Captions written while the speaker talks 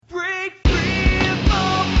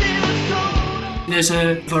There's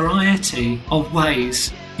a variety of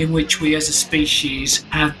ways in which we as a species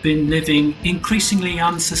have been living increasingly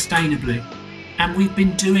unsustainably. And we've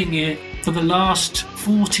been doing it for the last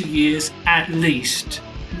 40 years at least,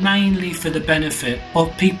 mainly for the benefit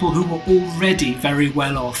of people who were already very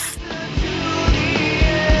well off.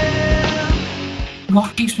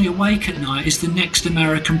 What keeps me awake at night is the next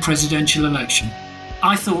American presidential election.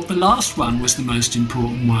 I thought the last one was the most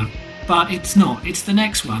important one, but it's not. It's the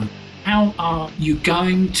next one. How are you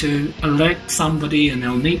going to elect somebody, and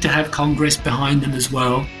they'll need to have Congress behind them as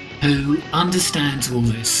well, who understands all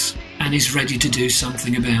this and is ready to do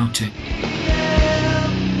something about it?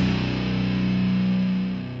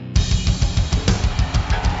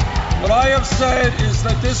 What I have said is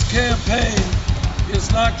that this campaign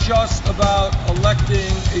is not just about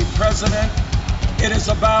electing a president, it is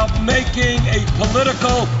about making a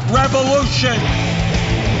political revolution.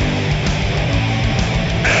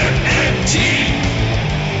 MMT.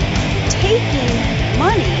 Taking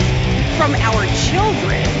money from our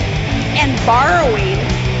children and borrowing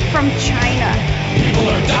from China. People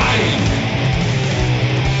are dying.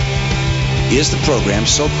 Is the program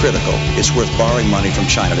so critical it's worth borrowing money from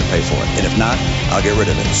China to pay for it? And if not, I'll get rid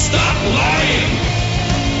of it. Stop lying!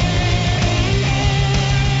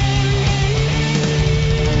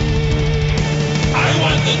 I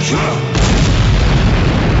want the truth.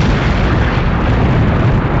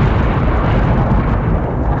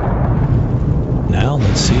 Now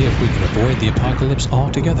let's see if we can avoid the apocalypse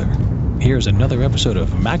altogether. Here's another episode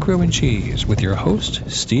of Macro and Cheese with your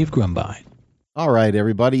host, Steve Grumbine. All right,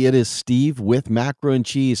 everybody, it is Steve with Macro and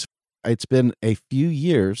Cheese. It's been a few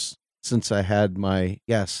years since I had my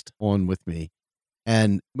guest on with me.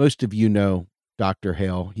 And most of you know Dr.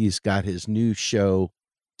 Hale. He's got his new show,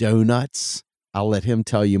 Donuts. I'll let him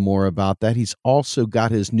tell you more about that. He's also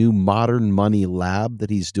got his new Modern Money Lab that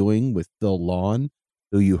he's doing with Phil Lawn,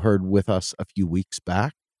 who you heard with us a few weeks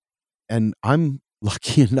back. And I'm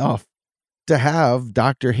lucky enough to have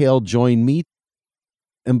Dr. Hale join me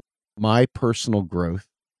in my personal growth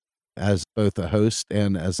as both a host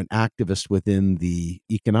and as an activist within the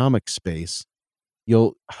economic space.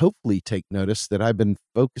 You'll hopefully take notice that I've been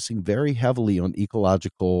focusing very heavily on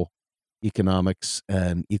ecological economics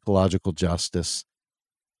and ecological justice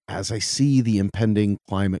as I see the impending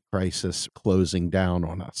climate crisis closing down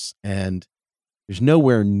on us. And there's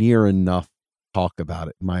nowhere near enough talk about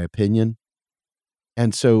it, in my opinion.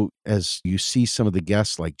 And so as you see some of the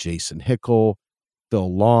guests like Jason Hickel,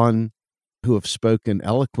 Phil Lawn, who have spoken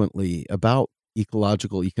eloquently about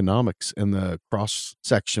ecological economics and the cross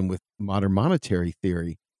section with modern monetary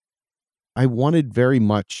theory, I wanted very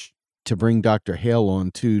much to bring Dr. Hale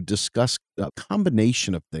on to discuss a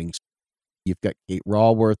combination of things. You've got Kate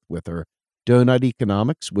Raworth with her Donut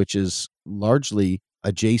Economics, which is largely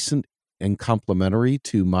adjacent and complementary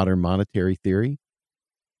to modern monetary theory.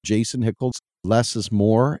 Jason Hickel's Less is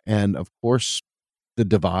More, and of course, The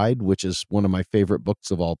Divide, which is one of my favorite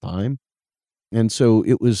books of all time. And so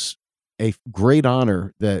it was a great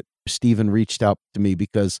honor that Stephen reached out to me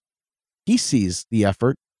because he sees the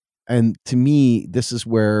effort. And to me, this is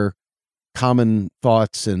where common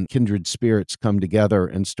thoughts and kindred spirits come together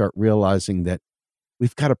and start realizing that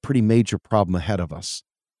we've got a pretty major problem ahead of us.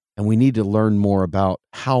 And we need to learn more about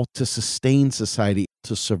how to sustain society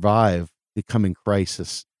to survive the coming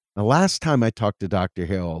crisis. The last time I talked to Dr.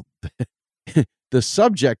 Hale, the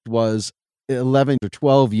subject was 11 or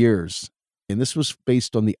 12 years. And this was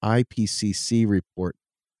based on the IPCC report.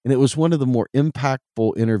 And it was one of the more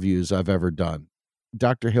impactful interviews I've ever done.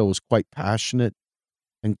 Dr. Hale was quite passionate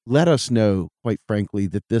and let us know, quite frankly,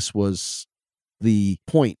 that this was the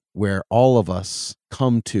point where all of us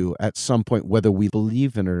come to at some point, whether we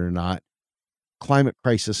believe in it or not. Climate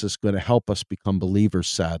crisis is going to help us become believers,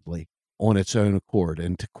 sadly, on its own accord.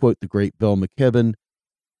 And to quote the great Bill McKibben,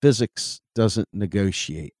 physics doesn't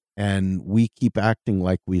negotiate, and we keep acting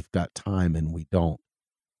like we've got time and we don't.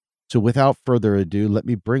 So without further ado, let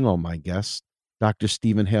me bring on my guest, Dr.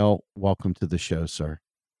 Stephen Hale. Welcome to the show, sir.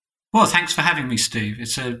 Well, thanks for having me, Steve.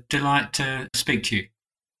 It's a delight to speak to you.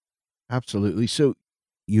 Absolutely. So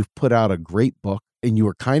you've put out a great book, and you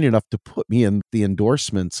were kind enough to put me in the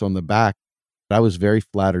endorsements on the back. I was very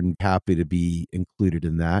flattered and happy to be included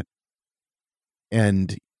in that.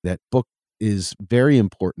 And that book is very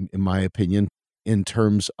important, in my opinion, in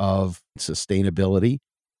terms of sustainability.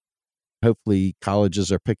 Hopefully,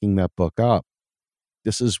 colleges are picking that book up.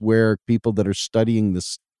 This is where people that are studying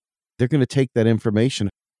this, they're going to take that information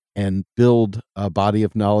and build a body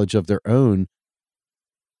of knowledge of their own.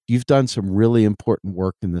 You've done some really important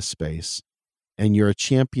work in this space, and you're a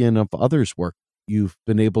champion of others' work. You've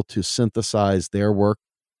been able to synthesize their work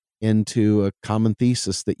into a common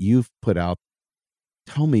thesis that you've put out.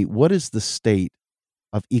 Tell me, what is the state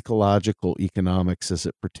of ecological economics as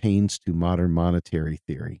it pertains to modern monetary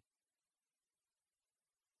theory?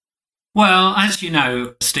 Well, as you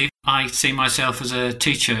know, Steve, I see myself as a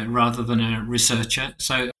teacher rather than a researcher.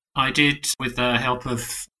 So I did, with the help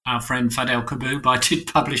of our friend Fadel Kaboub, I did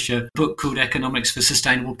publish a book called Economics for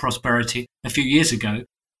Sustainable Prosperity a few years ago.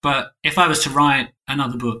 But if I was to write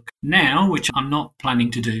another book now, which I'm not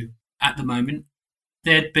planning to do at the moment,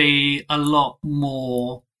 there'd be a lot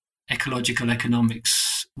more ecological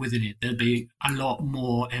economics within it. There'd be a lot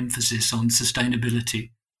more emphasis on sustainability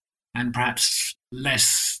and perhaps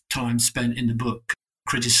less time spent in the book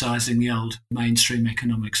criticizing the old mainstream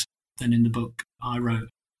economics than in the book I wrote.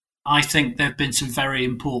 I think there have been some very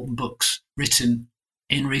important books written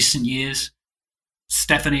in recent years.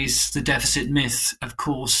 Stephanie's The Deficit Myth, of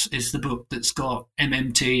course, is the book that's got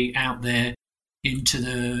MMT out there into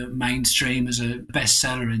the mainstream as a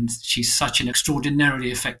bestseller, and she's such an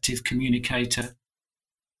extraordinarily effective communicator.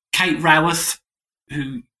 Kate Raworth,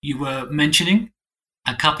 who you were mentioning,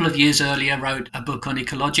 a couple of years earlier wrote a book on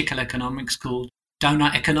ecological economics called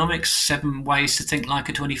Donut Economics, 7 Ways to Think Like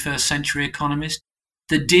a 21st Century Economist,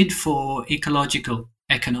 that did for ecological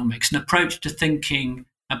economics, an approach to thinking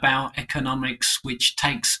about economics which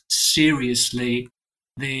takes seriously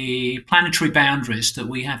the planetary boundaries that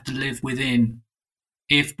we have to live within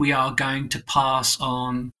if we are going to pass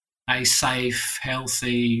on a safe,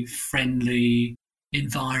 healthy, friendly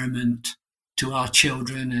environment to our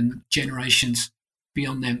children and generations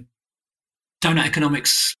beyond them. Donut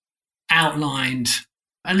Economics outlined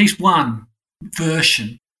at least one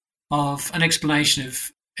version of an explanation of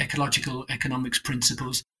ecological economics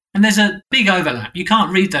principles. And there's a big overlap. You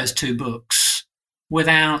can't read those two books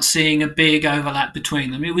without seeing a big overlap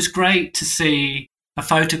between them. It was great to see a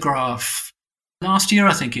photograph last year,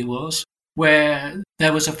 I think it was, where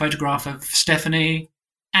there was a photograph of Stephanie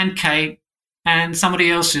and Kate and somebody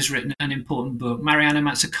else who's written an important book, Mariana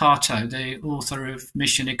Mazzucato, the author of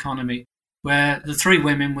Mission Economy, where the 3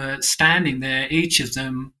 women were standing there, each of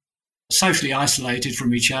them socially isolated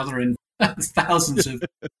from each other and thousands of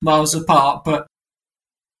miles apart, but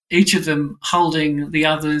each of them holding the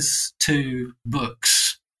other's 2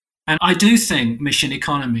 books. And I do think Mission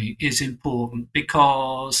Economy is important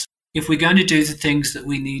because if we're going to do the things that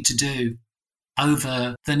we need to do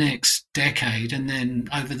over the next decade and then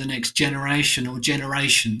over the next generation or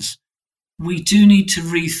generations, we do need to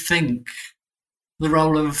rethink the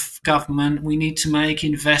role of government. We need to make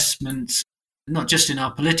investments, not just in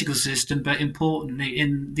our political system, but importantly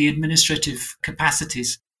in the administrative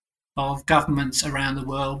capacities of governments around the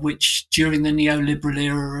world, which during the neoliberal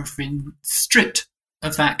era have been stripped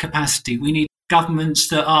of that capacity. We need governments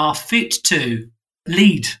that are fit to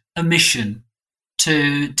lead a mission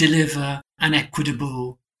to deliver an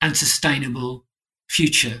equitable and sustainable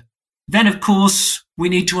future. Then, of course, we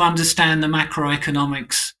need to understand the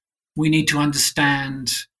macroeconomics. We need to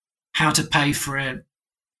understand how to pay for it.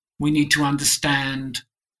 We need to understand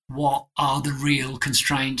what are the real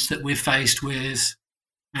constraints that we're faced with.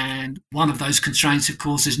 And one of those constraints, of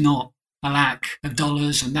course, is not a lack of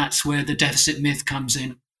dollars, and that's where the deficit myth comes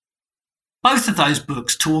in. Both of those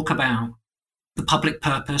books talk about the public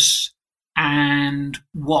purpose and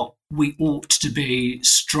what we ought to be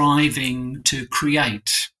striving to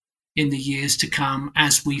create in the years to come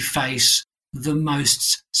as we face the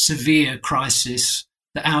most severe crisis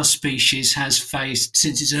that our species has faced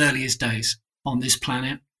since its earliest days on this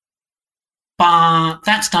planet. But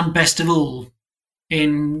that's done best of all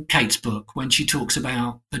in Kate's book, when she talks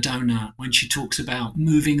about the donut, when she talks about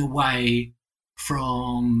moving away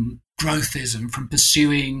from growthism, from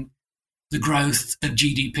pursuing the growth of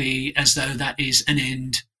GDP as though that is an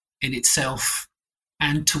end in itself,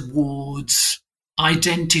 and towards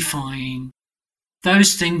identifying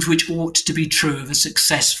those things which ought to be true of a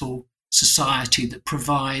successful society that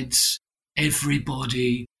provides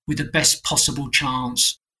everybody with the best possible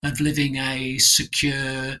chance of living a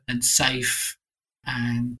secure and safe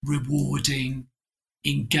and rewarding,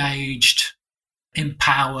 engaged,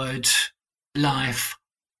 empowered life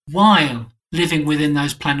while living within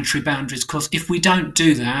those planetary boundaries. Because if we don't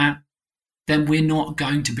do that, then we're not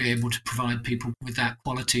going to be able to provide people with that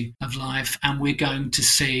quality of life. And we're going to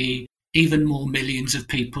see even more millions of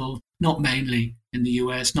people, not mainly in the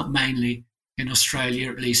US, not mainly in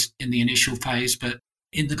Australia, at least in the initial phase, but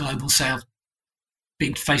in the global south,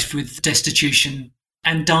 being faced with destitution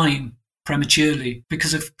and dying prematurely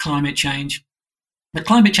because of climate change. But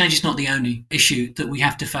climate change is not the only issue that we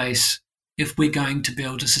have to face if we're going to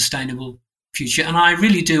build a sustainable future. And I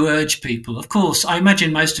really do urge people, of course, I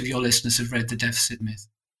imagine most of your listeners have read The Deficit Myth.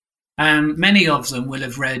 Many of them will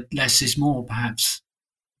have read Less is More, perhaps,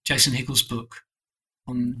 Jason Hickel's book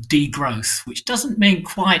on degrowth, which doesn't mean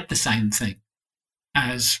quite the same thing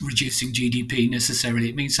as reducing GDP necessarily.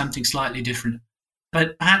 It means something slightly different.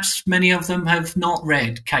 But perhaps many of them have not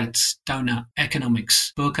read Kate's Donut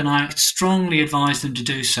Economics book, and I strongly advise them to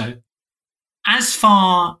do so. As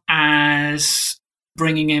far as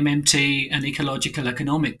bringing MMT and ecological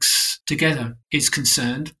economics together is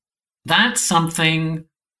concerned, that's something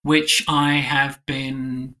which I have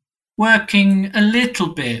been working a little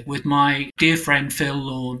bit with my dear friend Phil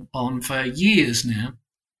Lawn on for years now.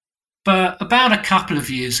 But about a couple of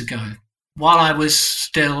years ago, while I was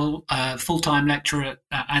still a full-time lecturer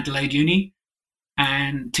at Adelaide Uni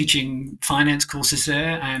and teaching finance courses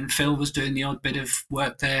there, and Phil was doing the odd bit of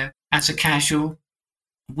work there as a casual,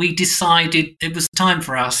 we decided it was time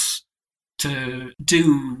for us to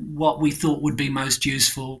do what we thought would be most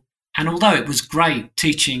useful. And although it was great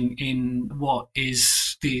teaching in what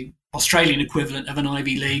is the Australian equivalent of an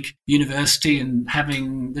Ivy League university and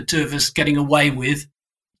having the two of us getting away with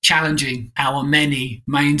challenging our many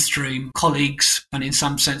mainstream colleagues, and in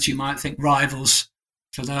some sense you might think rivals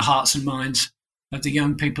for the hearts and minds of the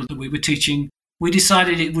young people that we were teaching, we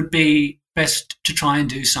decided it would be best to try and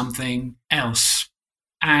do something else.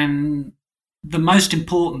 And the most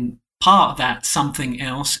important part of that something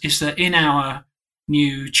else is that in our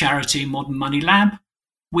new charity Modern Money Lab,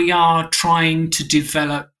 we are trying to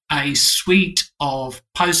develop a suite of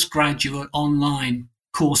postgraduate online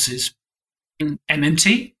courses in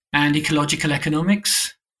MMT and ecological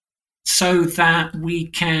economics so that we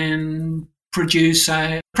can produce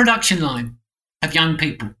a production line of young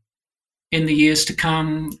people in the years to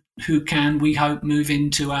come who can, we hope, move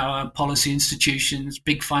into our policy institutions,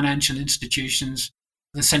 big financial institutions,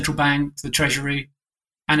 the central bank, the treasury,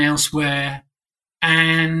 and elsewhere,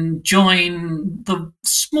 and join the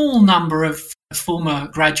small number of former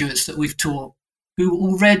graduates that we've taught who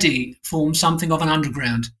already form something of an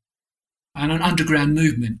underground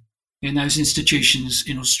movement in those institutions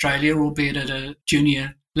in Australia, albeit at a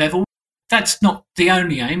junior level. That's not the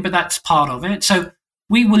only aim, but that's part of it. So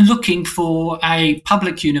we were looking for a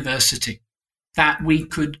public university that we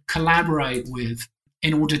could collaborate with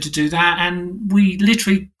in order to do that, and we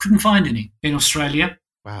literally couldn't find any in Australia.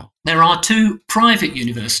 Wow. There are 2 private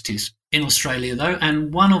universities in Australia, though,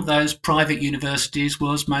 and one of those private universities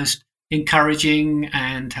was most encouraging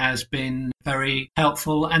and has been very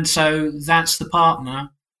helpful. And so that's the partner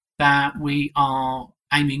that we are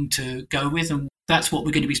aiming to go with. And that's what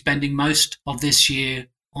we're going to be spending most of this year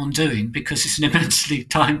on doing, because it's an immensely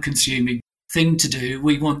time-consuming thing to do.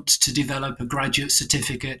 We want to develop a graduate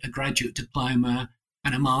certificate, a graduate diploma,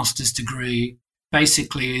 and a master's degree,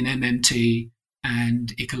 basically in MMT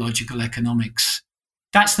and ecological economics.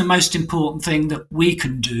 That's the most important thing that we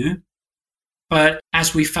can do. But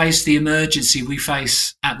as we face the emergency we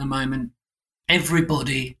face at the moment,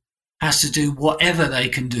 everybody has to do whatever they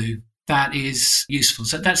can do that is useful.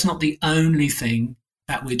 So that's not the only thing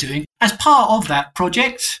that we're doing. As part of that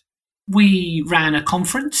project, we ran a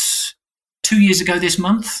conference 2 years ago this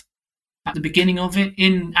month, at the beginning of it,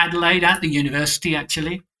 in Adelaide, at the university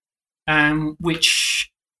actually, which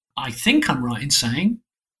I think I'm right in saying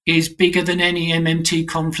is bigger than any MMT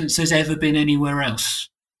conference there's ever been anywhere else.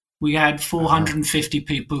 We had 450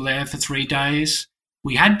 people there for 3 days.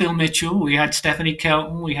 We had Bill Mitchell, we had Stephanie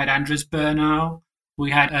Kelton, we had Andres Bernal,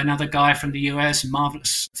 we had another guy from the US, a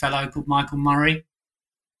marvelous fellow called Michael Murray.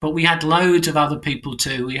 But we had loads of other people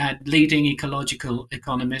too. We had leading ecological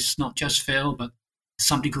economists, not just Phil, but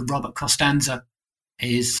somebody called Robert Costanza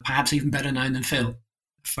is perhaps even better known than Phil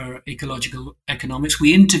for ecological economics.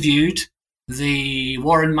 We interviewed the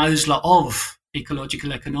Warren Mosler of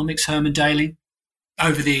ecological economics, Herman Daly,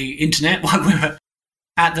 over the internet while we were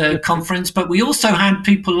at the conference. But we also had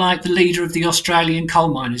people like the leader of the Australian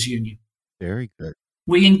Coal Miners Union. Very good.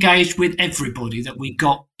 We engaged with everybody that we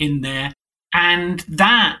got in there. And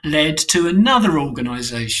that led to another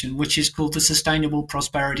organisation, which is called the Sustainable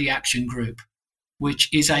Prosperity Action Group, which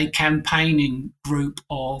is a campaigning group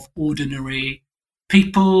of ordinary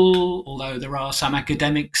people, although there are some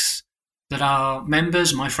academics that are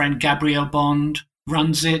members. My friend Gabrielle Bond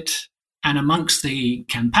runs it. And amongst the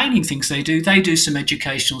campaigning things they do some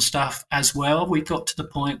educational stuff as well. We've got to the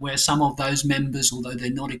point where some of those members, although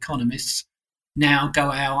they're not economists, now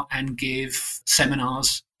go out and give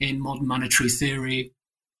seminars in modern monetary theory.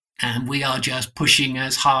 And we are just pushing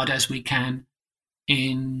as hard as we can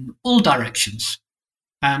in all directions.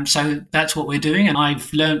 So that's what we're doing. And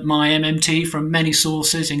I've learnt my MMT from many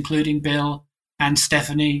sources, including Bill and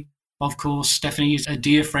Stephanie. Of course, Stephanie is a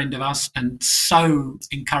dear friend of us and so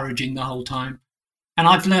encouraging the whole time. And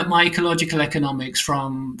I've learnt my ecological economics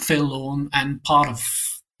from Phil Lawn, and part of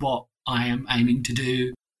what I am aiming to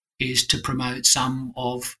do is to promote some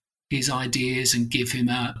of his ideas and give him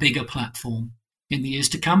a bigger platform in the years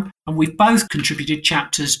to come. And we've both contributed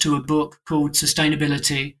chapters to a book called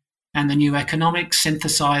Sustainability and the New Economics,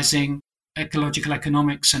 synthesizing ecological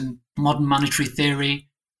economics and modern monetary theory.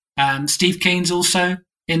 Steve Keen's also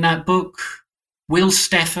in that book. Will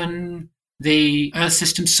Steffen, the Earth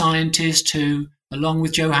system scientist who, along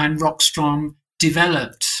with Johan Rockström,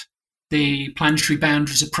 developed the planetary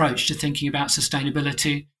boundaries approach to thinking about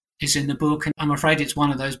sustainability, is in the book. And I'm afraid it's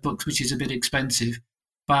one of those books which is a bit expensive,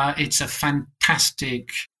 but it's a fantastic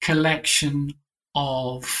collection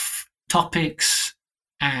of topics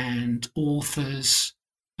and authors.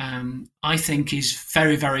 I think is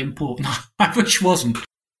very, very important. I wish wasn't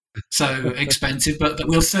so expensive, but that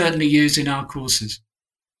we'll certainly use in our courses.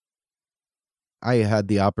 I had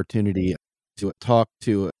the opportunity to talk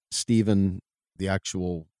to Stephen, the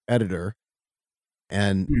actual editor,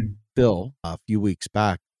 and Phil a few weeks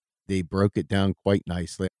back. They broke it down quite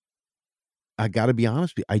nicely. I got to be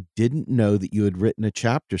honest with you, I didn't know that you had written a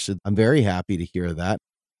chapter, so I'm very happy to hear that.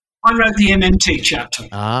 I wrote the MMT chapter.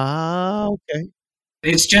 Ah, okay.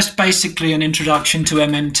 It's just basically an introduction to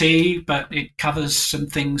MMT, but it covers some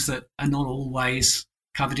things that are not always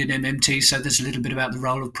covered in MMT. So there's a little bit about the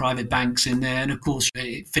role of private banks in there. And of course,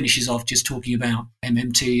 it finishes off just talking about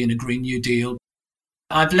MMT and a Green New Deal.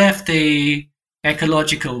 I've left the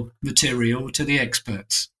ecological material to the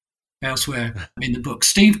experts elsewhere in the book.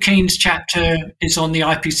 Steve Keen's chapter is on the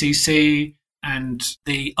IPCC and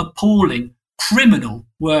the appalling criminal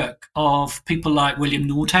work of people like William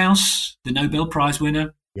Nordhaus, the Nobel Prize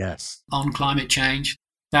winner, yes, on climate change.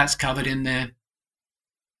 That's covered in there.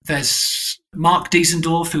 There's Mark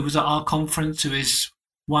Diesendorf, who was at our conference, who is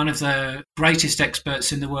one of the greatest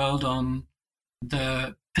experts in the world on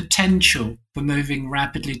the potential for moving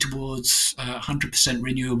rapidly towards 100%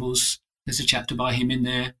 renewables. There's a chapter by him in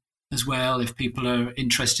there as well, if people are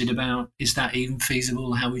interested about, is that even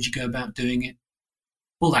feasible? How would you go about doing it?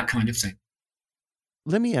 All that kind of thing.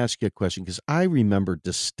 Let me ask you a question, because I remember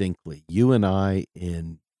distinctly you and I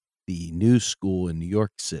in the New School in New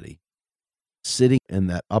York City, sitting in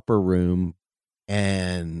that upper room,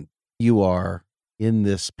 and you are in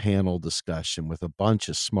this panel discussion with a bunch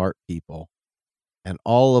of smart people, and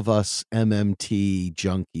all of us MMT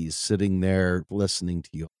junkies sitting there listening to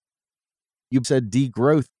you. You said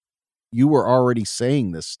degrowth. You were already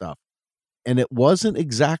saying this stuff, and it wasn't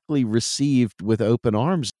exactly received with open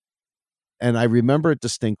arms. And I remember it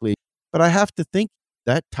distinctly, but I have to think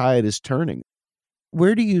that tide is turning.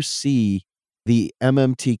 Where do you see the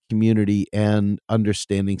MMT community and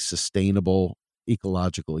understanding sustainable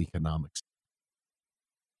ecological economics?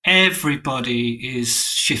 Everybody is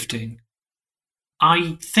shifting.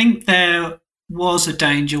 I think there was a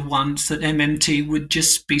danger once that MMT would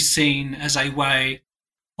just be seen as a way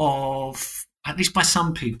of, at least by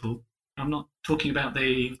some people, I'm not talking about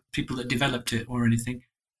the people that developed it or anything,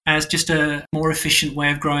 as just a more efficient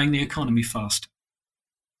way of growing the economy faster.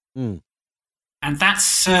 And that's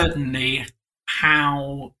certainly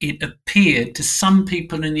how it appeared to some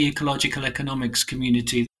people in the ecological economics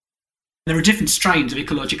community. There are different strains of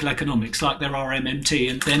ecological economics, like there are MMT,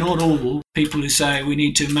 and they're not all people who say we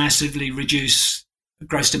need to massively reduce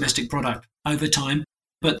gross domestic product over time.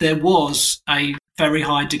 But there was a very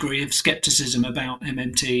high degree of skepticism about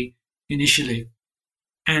MMT initially.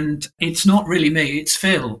 And it's not really me, it's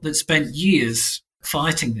Phil that spent years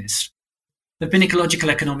fighting this. There have been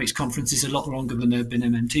ecological economics conferences a lot longer than there have been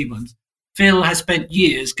MMT ones. Phil has spent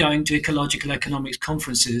years going to ecological economics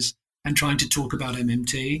conferences and trying to talk about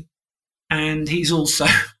MMT. And he's also,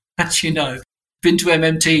 as you know, been to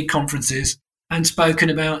MMT conferences and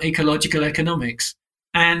spoken about ecological economics.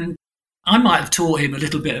 And I might have taught him a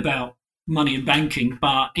little bit about money and banking,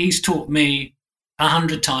 but he's taught me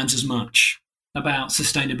 100 times as much about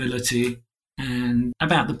sustainability and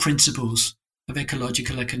about the principles of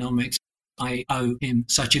ecological economics. I owe him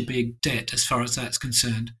such a big debt as far as that's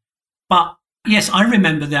concerned. But yes, I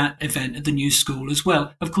remember that event at the New School as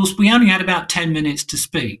well. Of course, we only had about 10 minutes to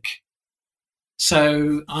speak.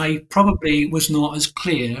 So I probably was not as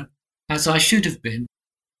clear as I should have been,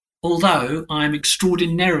 although I'm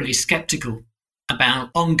extraordinarily skeptical about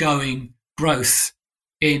ongoing growth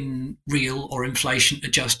in real or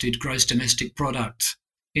inflation-adjusted gross domestic product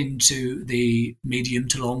into the medium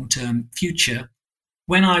to long-term future.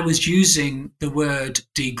 When I was using the word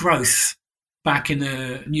degrowth back in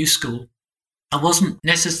the New School, I wasn't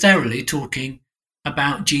necessarily talking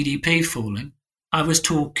about GDP falling. I was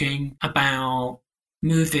talking about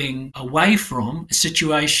moving away from a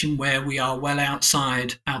situation where we are well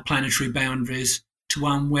outside our planetary boundaries to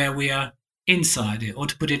one where we are inside it, or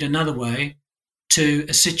to put it another way, to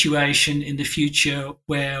a situation in the future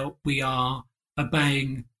where we are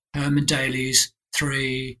obeying Herman Daly's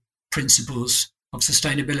 3 principles of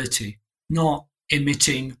sustainability, not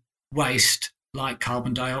emitting waste like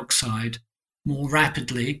carbon dioxide more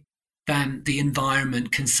rapidly than the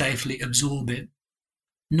environment can safely absorb it,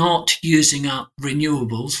 not using up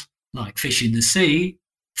renewables like fish in the sea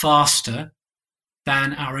faster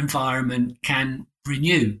than our environment can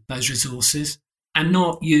renew those resources, and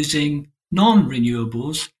not using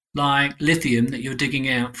non-renewables like lithium that you're digging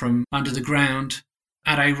out from under the ground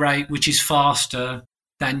at a rate which is faster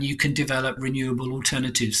than you can develop renewable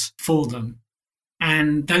alternatives for them.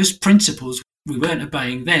 And those principles we weren't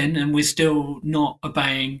obeying then, and we're still not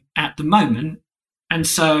obeying at the moment. And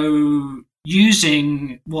so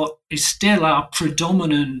using what is still our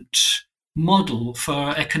predominant model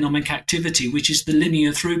for economic activity, which is the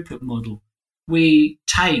linear throughput model, we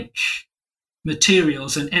take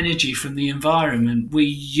materials and energy from the environment, we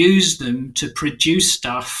use them to produce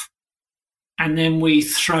stuff, and then we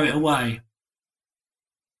throw it away.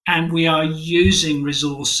 And we are using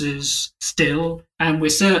resources still, and we're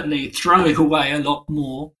certainly throwing away a lot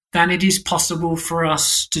more than it is possible for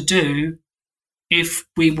us to do if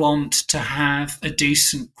we want to have a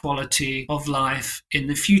decent quality of life in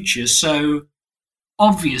the future. So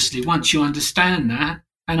obviously, once you understand that,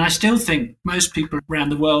 and I still think most people around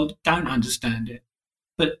the world don't understand it,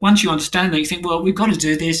 but once you understand that, you think, well, we've got to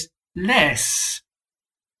do this less.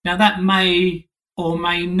 Now, that may or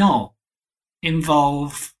may not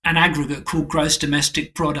involve an aggregate called gross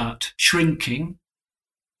domestic product shrinking.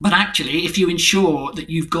 But actually, if you ensure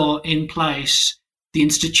that you've got in place the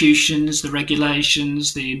institutions, the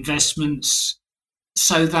regulations, the investments,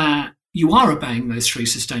 so that you are obeying those 3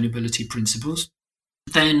 sustainability principles,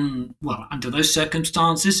 then, well, under those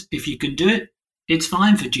circumstances, if you can do it, it's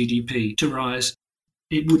fine for GDP to rise.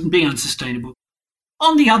 It wouldn't be unsustainable.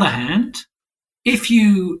 On the other hand, if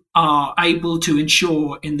you are able to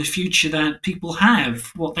ensure in the future that people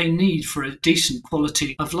have what they need for a decent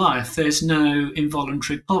quality of life, there's no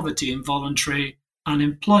involuntary poverty, involuntary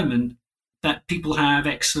unemployment, that people have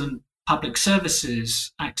excellent public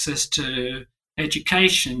services, access to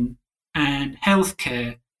education and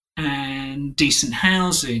healthcare and decent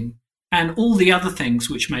housing and all the other things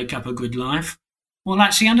which make up a good life, well,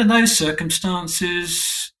 actually, under those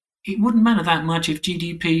circumstances, it wouldn't matter that much if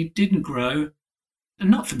GDP didn't grow, and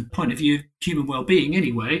not from the point of view of human well-being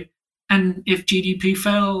anyway. And if GDP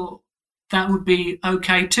fell, that would be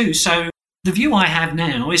okay too. So the view I have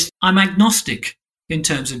now is I'm agnostic in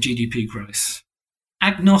terms of GDP growth.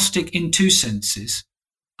 Agnostic in 2 senses.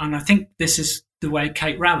 And I think this is the way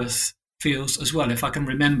Kate Raworth feels as well, if I can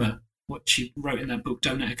remember what she wrote in that book,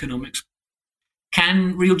 Donut Economics.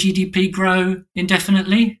 Can real GDP grow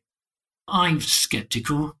indefinitely? I'm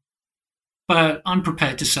sceptical, but I'm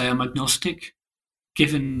prepared to say I'm agnostic,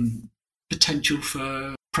 given potential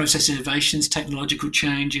for process innovations, technological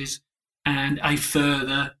changes, and a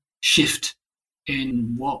further shift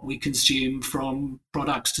in what we consume from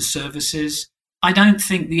products to services. I don't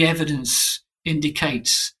think the evidence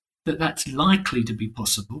indicates that that's likely to be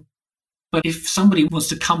possible. But if somebody wants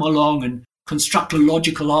to come along and construct a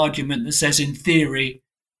logical argument that says, in theory,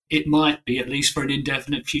 it might be, at least for an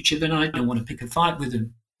indefinite future, then I don't want to pick a fight with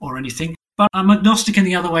them or anything. But I'm agnostic in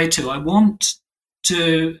the other way too. I want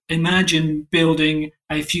to imagine building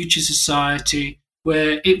a future society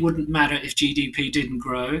where it wouldn't matter if GDP didn't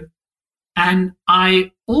grow. And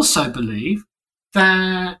I also believe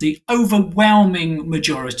that the overwhelming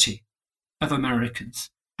majority of Americans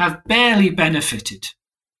have barely benefited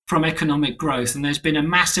from economic growth, and there's been a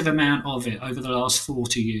massive amount of it over the last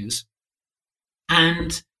 40 years.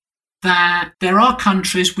 And that there are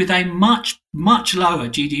countries with a much, much lower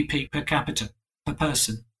GDP per capita, per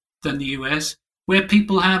person, than the US, where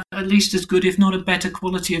people have at least as good, if not a better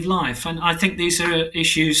quality of life. And I think these are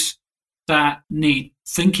issues that need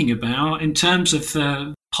thinking about in terms of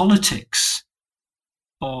the politics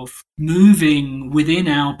of moving within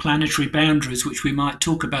our planetary boundaries, which we might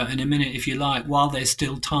talk about in a minute if you like, while there's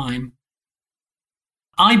still time.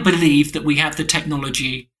 I believe that we have the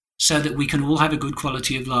technology so that we can all have a good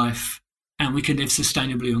quality of life and we can live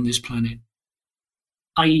sustainably on this planet.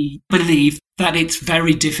 I believe that it's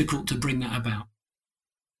very difficult to bring that about.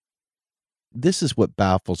 This is what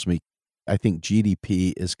baffles me. I think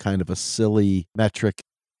GDP is kind of a silly metric.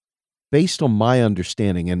 Based on my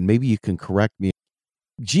understanding, and maybe you can correct me,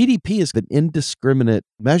 GDP is an indiscriminate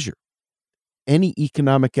measure. Any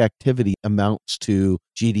economic activity amounts to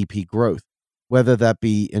GDP growth. whether that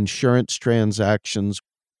be insurance transactions,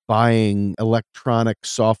 buying electronic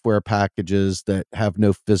software packages that have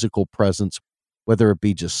no physical presence, whether it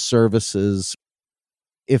be just services.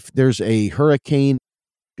 If there's a hurricane,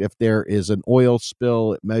 if there is an oil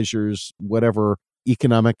spill, it measures whatever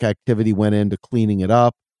economic activity went into cleaning it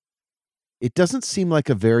up. It doesn't seem like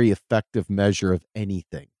a very effective measure of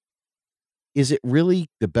anything. Is it really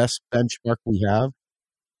the best benchmark we have?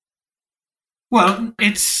 Well,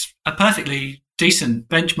 it's a perfectly decent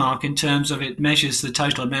benchmark in terms of it measures the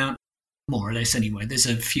total amount, more or less anyway. There's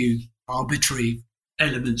a few arbitrary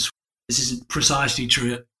elements. This isn't precisely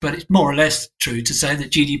true, but it's more or less true to say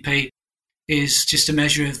that GDP is just a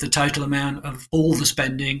measure of the total amount of all the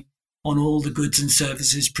spending on all the goods and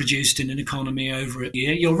services produced in an economy over a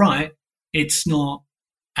year. You're right. It's not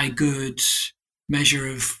a good measure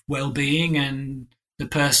of well-being, and the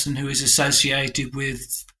person who is associated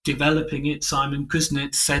with developing it, Simon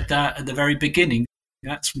Kuznets, said that at the very beginning.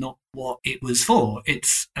 That's not what it was for.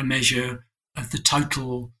 It's a measure of the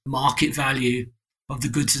total market value of the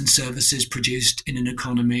goods and services produced in an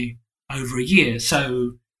economy over a year.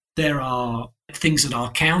 So there are things that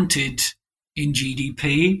are counted in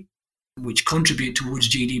GDP, which contribute towards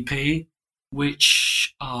GDP,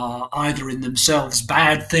 which are either in themselves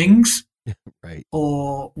bad things, right,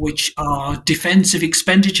 or which are defensive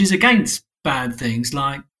expenditures against bad things,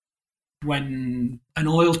 like when an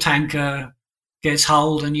oil tanker gets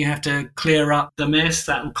hulled and you have to clear up the mess,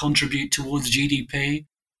 that will contribute towards GDP.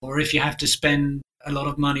 Or if you have to spend a lot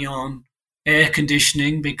of money on air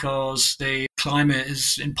conditioning because the climate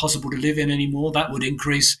is impossible to live in anymore, that would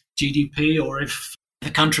increase GDP. Or if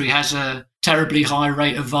the country has a terribly high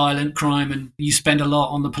rate of violent crime and you spend a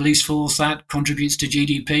lot on the police force, that contributes to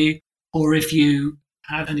GDP. Or if you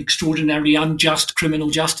have an extraordinarily unjust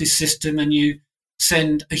criminal justice system and you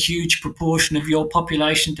send a huge proportion of your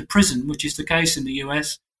population to prison, which is the case in the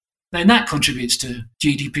US, then that contributes to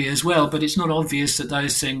GDP as well. But it's not obvious that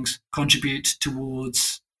those things contribute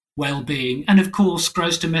towards well-being. And of course,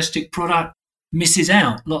 gross domestic product misses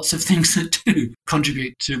out lots of things that do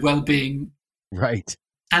contribute to well-being, right,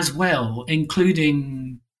 as well,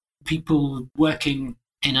 including people working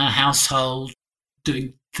in a household,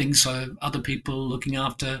 doing things for other people, looking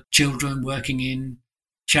after children, working in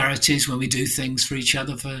charities when we do things for each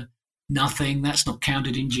other for nothing. That's not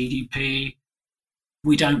counted in GDP.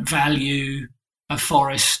 We don't value a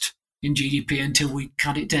forest in GDP until we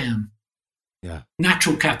cut it down. Yeah.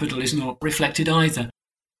 Natural capital is not reflected either.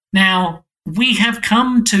 Now, we have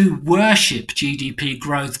come to worship GDP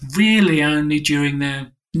growth really only during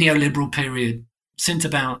the neoliberal period, since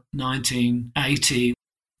about 1980.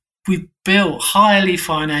 We've built highly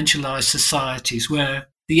financialized societies where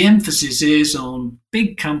the emphasis is on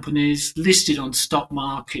big companies listed on stock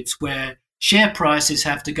markets where share prices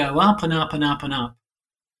have to go up and up and up and up.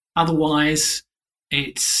 Otherwise,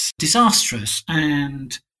 it's disastrous.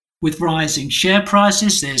 And with rising share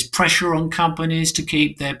prices, there's pressure on companies to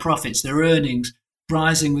keep their profits, their earnings,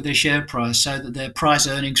 rising with their share price so that their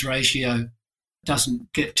price-earnings ratio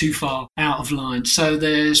doesn't get too far out of line. So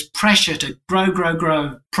there's pressure to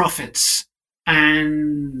grow profits.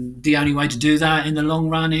 And the only way to do that in the long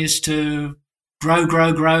run is to grow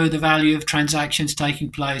the value of transactions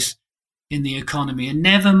taking place in the economy. And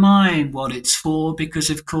never mind what it's for, because,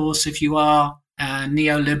 of course, if you are a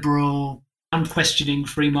neoliberal, unquestioning,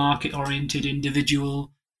 free market-oriented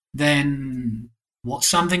individual, then what's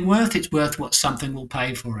something worth? It's worth what something will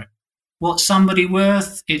pay for it. What's somebody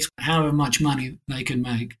worth? It's however much money they can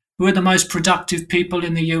make. Who are the most productive people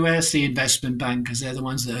in the US? The investment bankers. They're the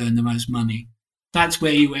ones that earn the most money. That's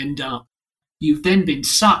where you end up. You've then been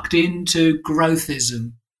sucked into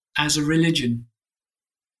growthism as a religion.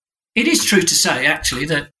 It is true to say, actually,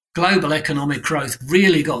 that global economic growth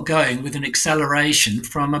really got going with an acceleration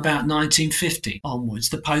from about 1950 onwards,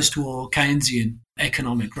 the post-war Keynesian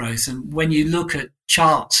economic growth. And when you look at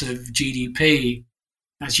charts of GDP,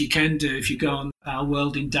 as you can do if you go on our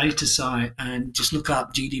World in Data site and just look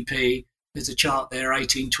up GDP, there's a chart there,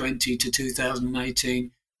 1820 to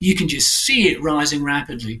 2018. You can just see it rising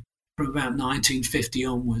rapidly from about 1950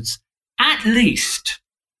 onwards. At least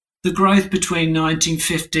the growth between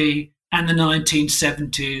 1950 and the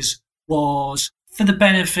 1970s was for the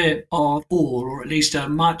benefit of all, or at least a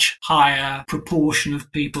much higher proportion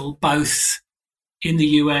of people, both in the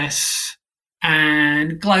US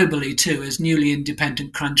and globally too, as newly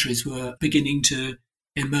independent countries were beginning to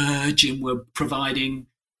emerge and were providing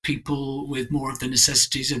people with more of the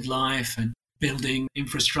necessities of life and building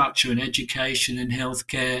infrastructure and education and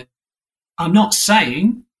healthcare. I'm not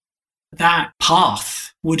saying that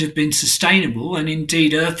path would have been sustainable, and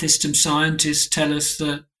indeed Earth system scientists tell us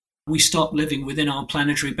that we stopped living within our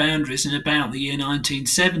planetary boundaries in about the year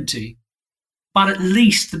 1970. But at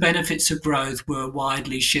least the benefits of growth were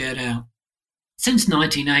widely shared out. Since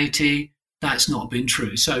 1980, that's not been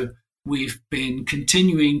true. So we've been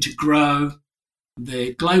continuing to grow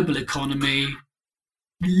the global economy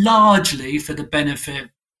largely for the benefit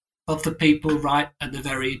of the people right at the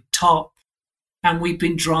very top. And we've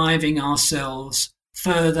been driving ourselves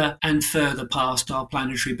further and further past our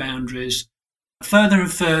planetary boundaries, further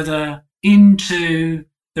and further into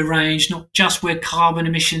the range, not just where carbon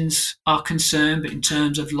emissions are concerned, but in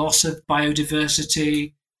terms of loss of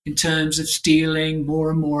biodiversity, in terms of stealing more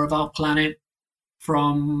and more of our planet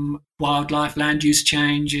from wildlife land use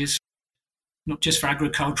changes, not just for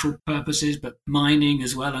agricultural purposes, but mining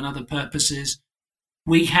as well and other purposes.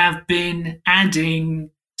 We have been adding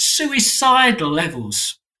suicidal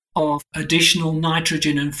levels of additional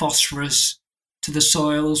nitrogen and phosphorus to the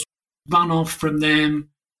soils. Runoff from them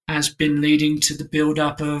has been leading to the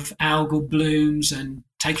build-up of algal blooms and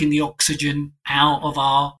taking the oxygen out of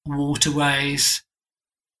our waterways.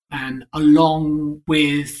 And along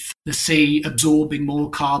with the sea absorbing more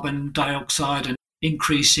carbon dioxide and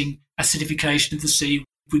increasing acidification of the sea,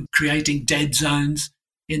 we're creating dead zones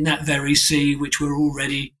in that very sea, which we're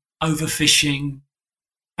already overfishing.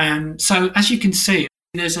 So as you can see,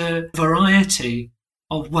 there's a variety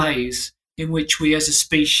of ways in which we as a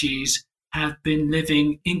species have been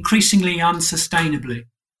living increasingly unsustainably,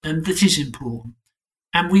 and that is important.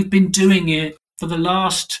 And we've been doing it for the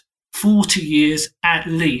last 40 years at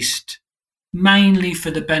least, mainly for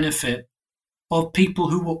the benefit of people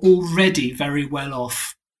who were already very well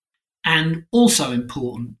off. And also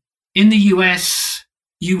important, in the US,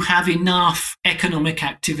 you have enough economic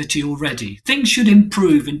activity already. Things should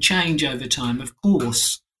improve and change over time, of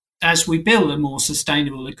course, as we build a more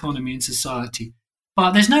sustainable economy and society.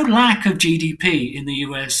 But there's no lack of GDP in the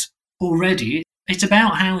US already. It's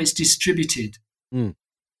about how it's distributed.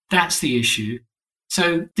 That's the issue.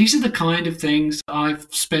 So these are the kind of things I've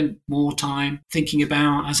spent more time thinking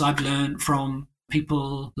about as I've learned from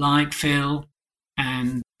people like Phil.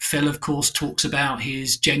 And Phil, of course, talks about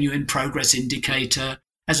his genuine progress indicator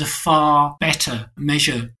as a far better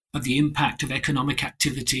measure of the impact of economic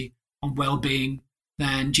activity on well-being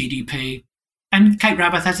than GDP. And Kate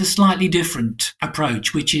Rabath has a slightly different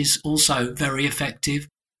approach, which is also very effective,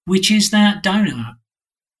 which is that donut.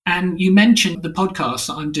 And you mentioned the podcast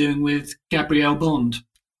that I'm doing with Gabrielle Bond,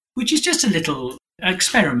 which is just a little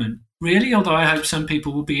experiment, really, although I hope some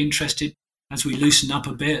people will be interested as we loosen up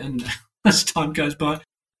a bit and as time goes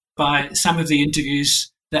by some of the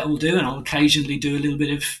interviews that we'll do. And I'll occasionally do a little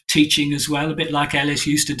bit of teaching as well, a bit like Ellis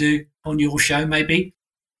used to do on your show, maybe.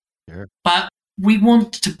 Sure. But we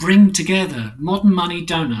want to bring together modern money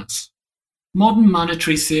donuts, modern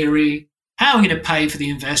monetary theory. How are we going to pay for the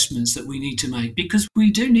investments that we need to make? Because we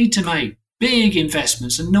do need to make big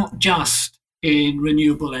investments, and not just in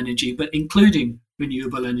renewable energy, but including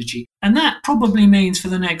renewable energy. And that probably means for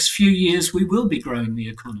the next few years, we will be growing the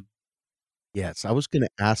economy. Yes, I was going to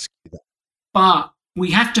ask you that. But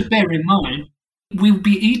we have to bear in mind, we'll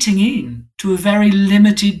be eating in to a very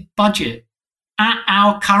limited budget. At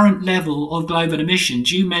our current level of global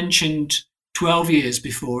emissions, you mentioned 12 years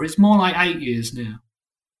before, it's more like 8 years now.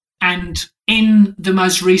 And in the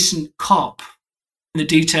most recent COP, the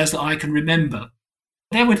details that I can remember,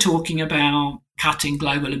 they were talking about cutting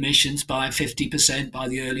global emissions by 50% by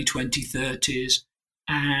the early 2030s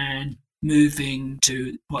and moving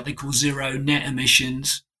to what they call zero net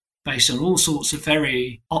emissions, based on all sorts of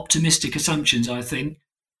very optimistic assumptions, I think,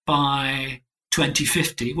 by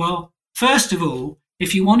 2050. Well, first of all,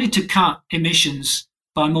 if you wanted to cut emissions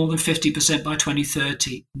by more than 50% by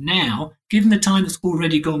 2030 now, given the time that's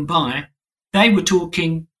already gone by, they were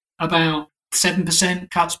talking about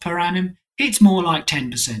 7% cuts per annum. It's more like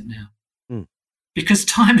 10% now. Because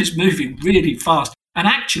time is moving really fast. And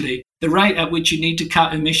actually, the rate at which you need to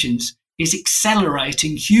cut emissions is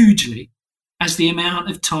accelerating hugely as the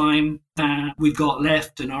amount of time that we've got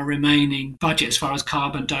left and our remaining budget as far as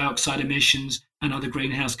carbon dioxide emissions and other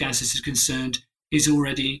greenhouse gases is concerned is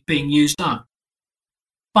already being used up.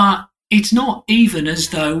 But it's not even as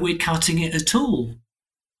though we're cutting it at all.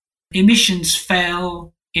 Emissions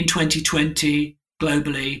fell in 2020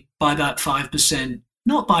 globally by about 5%,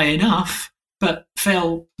 not by enough, but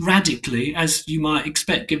fell radically, as you might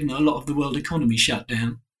expect, given that a lot of the world economy shut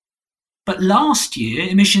down. But last year,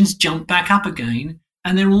 emissions jumped back up again,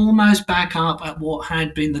 and they're almost back up at what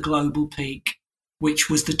had been the global peak, which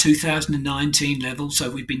was the 2019 level.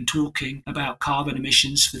 So we've been talking about carbon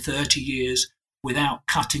emissions for 30 years without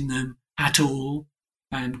cutting them at all.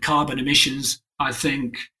 And carbon emissions, I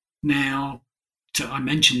think, now I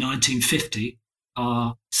mentioned 1950,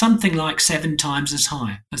 are something like 7 times as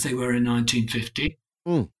high as they were in 1950.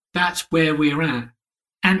 That's where we're at.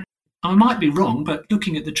 And I might be wrong, but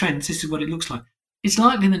looking at the trends, this is what it looks like. It's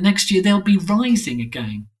likely that next year they'll be rising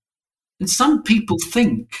again. And some people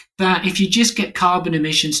think that if you just get carbon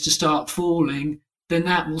emissions to start falling, then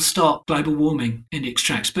that will stop global warming in its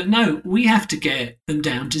tracks. But no, we have to get them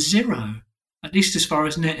down to zero, at least as far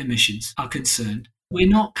as net emissions are concerned. We're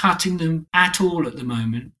not cutting them at all at the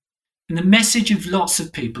moment. And the message of lots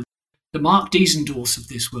of people, the Mark Diesendorfs of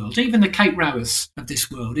this world, even the Kate Raworths of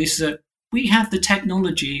this world, is that we have the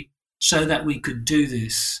technology so that we could do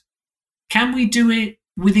this. Can we do it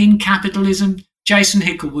within capitalism? Jason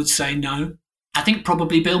Hickel would say no. I think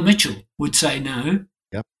probably Bill Mitchell would say no.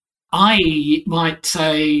 Yep. I might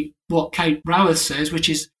say what Kate Raworth says, which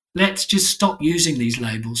is let's just stop using these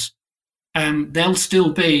labels. There'll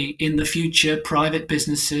still be in the future private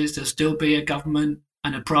businesses, there'll still be a government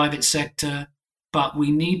and a private sector, but we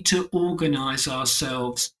need to organise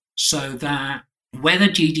ourselves so that whether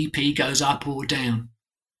GDP goes up or down,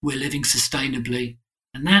 we're living sustainably.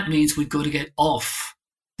 And that means we've got to get off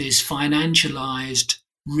this financialised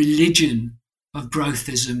religion of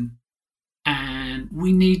growthism, and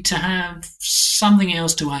we need to have something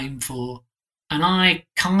else to aim for. And I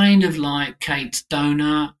kind of like Kate's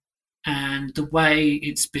donut and the way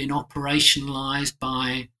it's been operationalised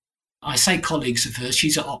by, I say colleagues of hers,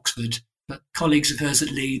 she's at Oxford, but colleagues of hers at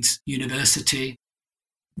Leeds University.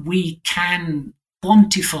 We can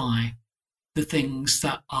quantify the things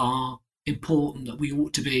that are important, that we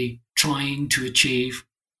ought to be trying to achieve.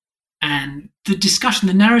 And the discussion,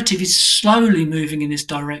 the narrative is slowly moving in this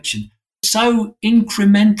direction, so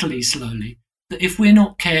incrementally slowly that if we're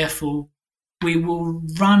not careful, we will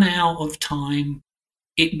run out of time.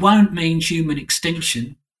 It won't mean human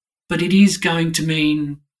extinction, but it is going to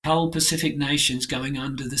mean whole Pacific nations going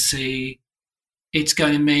under the sea. It's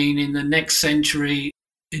going to mean in the next century,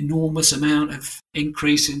 enormous amount of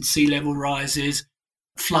increase in sea level rises,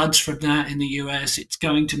 floods from that in the US. It's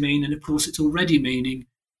going to mean, and of course it's already meaning,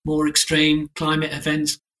 more extreme climate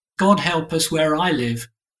events. God help us where I live.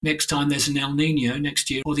 Next time there's an El Nino next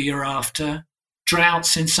year or the year after.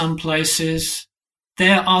 Droughts in some places.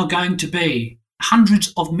 There are going to be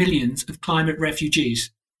hundreds of millions of climate refugees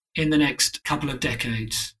in the next couple of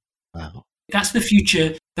decades. Wow. That's the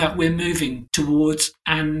future that we're moving towards.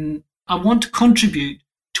 And I want to contribute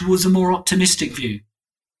towards a more optimistic view.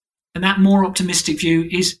 And that more optimistic view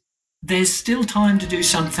is there's still time to do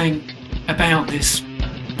something about this.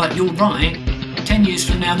 But you're right, 10 years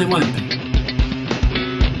from now there won't be.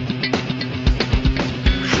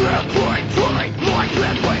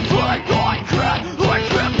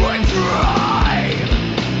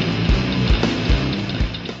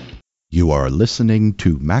 You are listening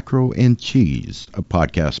to Macro and Cheese, a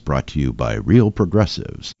podcast brought to you by Real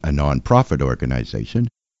Progressives, a non-profit organization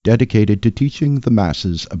dedicated to teaching the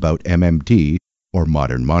masses about MMT, or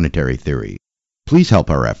modern monetary theory. Please help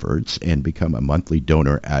our efforts and become a monthly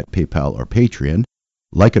donor at PayPal or Patreon.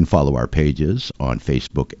 Like and follow our pages on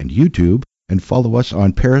Facebook and YouTube, and follow us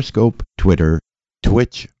on Periscope, Twitter,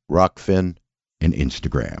 Twitch, Rockfin, and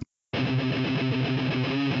Instagram.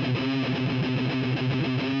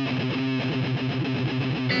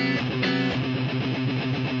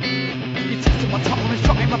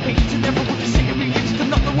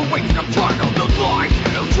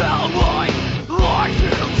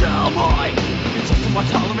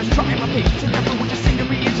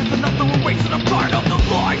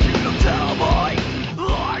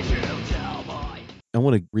 I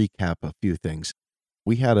want to recap a few things.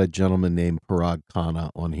 We had a gentleman named Parag Khanna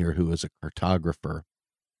on here who is a cartographer,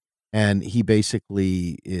 and he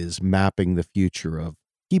basically is mapping the future of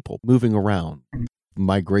people moving around,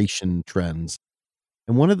 migration trends.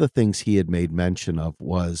 And one of the things he had made mention of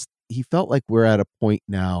was he felt like we're at a point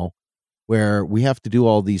now where we have to do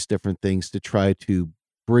all these different things to try to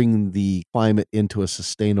bring the climate into a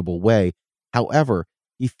sustainable way. However,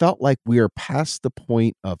 he felt like we are past the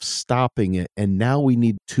point of stopping it, and now we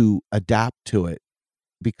need to adapt to it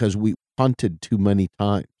because we punted too many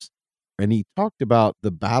times. And he talked about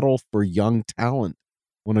the battle for young talent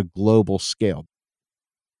on a global scale.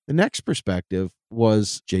 The next perspective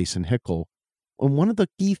was Jason Hickel. And one of the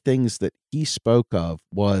key things that he spoke of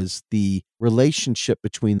was the relationship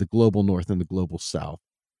between the global north and the global south.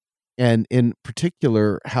 And in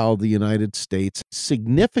particular, how the United States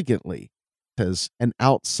significantly has an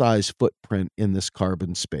outsized footprint in this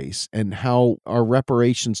carbon space, and how our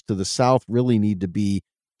reparations to the South really need to be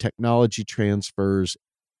technology transfers,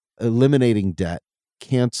 eliminating debt,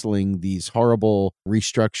 canceling these horrible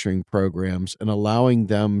restructuring programs, and allowing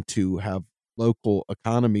them to have local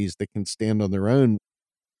economies that can stand on their own.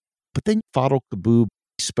 But then Fadl Kaboub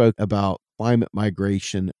spoke about climate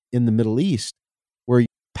migration in the Middle East, where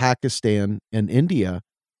Pakistan and India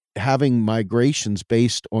having migrations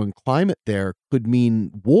based on climate there could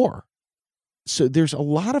mean war. So there's a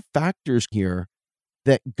lot of factors here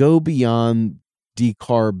that go beyond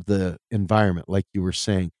decarb the environment, like you were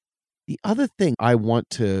saying. The other thing I want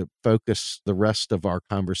to focus the rest of our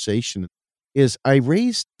conversation is I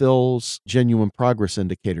raised Phil's genuine progress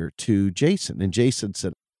indicator to Jason, and Jason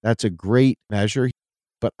said, that's a great measure,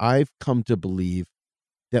 but I've come to believe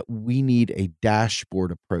that we need a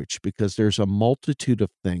dashboard approach because there's a multitude of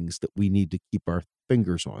things that we need to keep our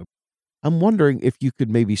fingers on. I'm wondering if you could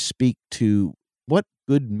maybe speak to what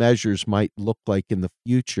good measures might look like in the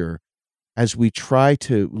future as we try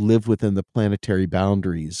to live within the planetary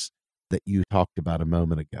boundaries that you talked about a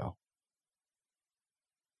moment ago.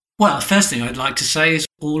 Well, the first thing I'd like to say is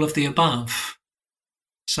all of the above.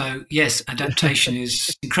 So, yes, adaptation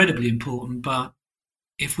is incredibly important, but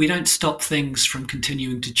if we don't stop things from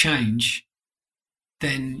continuing to change,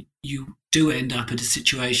 then you do end up at a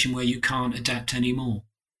situation where you can't adapt anymore.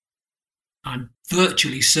 I'm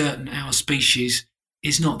virtually certain our species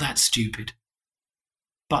is not that stupid,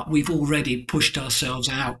 but we've already pushed ourselves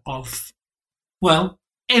out of, well,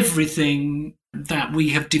 everything that we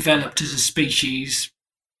have developed as a species,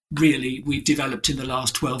 really, we've developed in the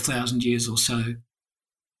last 12,000 years or so.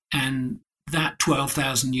 And that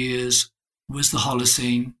 12,000 years was the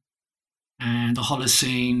Holocene. And the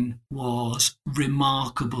Holocene was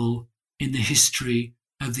remarkable in the history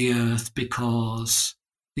of the Earth because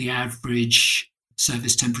the average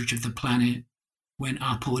surface temperature of the planet went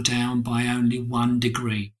up or down by only 1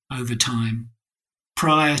 degree over time.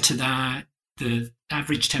 Prior to that, the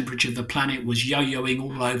average temperature of the planet was yo-yoing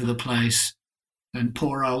all over the place. And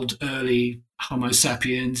poor old early Homo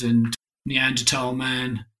sapiens and Neanderthal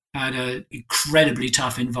man had an incredibly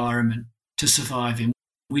tough environment to survive in.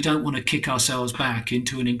 We don't want to kick ourselves back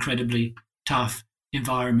into an incredibly tough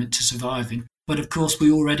environment to survive in. But of course,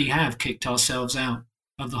 we already have kicked ourselves out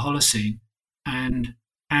of the Holocene. And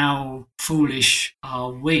how foolish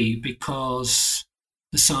are we? Because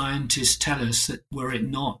the scientists tell us that were it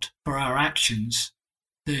not for our actions,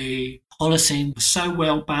 the Holocene was so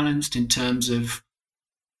well balanced in terms of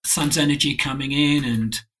sun's energy coming in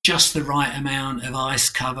and just the right amount of ice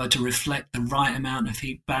cover to reflect the right amount of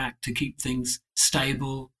heat back to keep things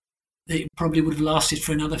stable. It probably would have lasted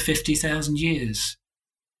for another 50,000 years.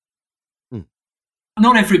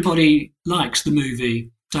 Not everybody likes the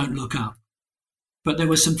movie Don't Look Up, but there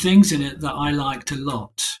were some things in it that I liked a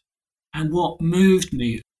lot. And what moved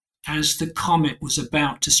me as the comet was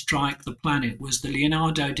about to strike the planet was the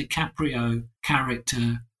Leonardo DiCaprio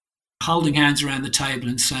character holding hands around the table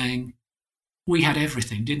and saying, we had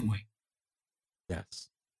everything, didn't we? Yes.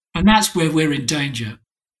 And that's where we're in danger.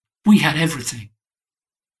 We had everything.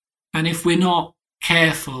 And if we're not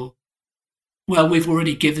careful, well, we've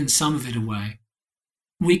already given some of it away.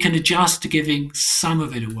 We can adjust to giving some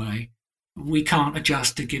of it away. We can't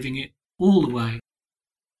adjust to giving it all away.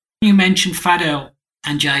 You mentioned Fadl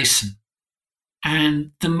and Jason.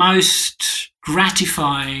 And the most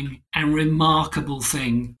gratifying and remarkable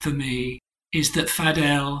thing for me is that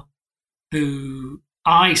Fadl, who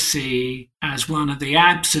I see as one of the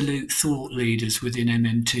absolute thought leaders within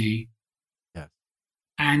MMT, yes,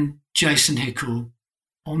 and Jason Hickel,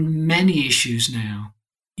 on many issues now,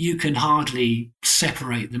 you can hardly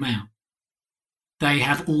separate them out. They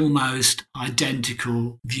have almost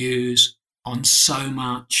identical views on so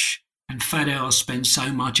much, and Fadl spends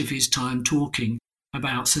so much of his time talking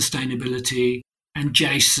about sustainability, and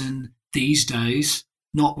Jason these days,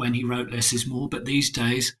 not when he wrote Less is More, but these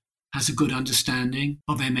days, has a good understanding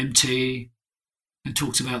of MMT and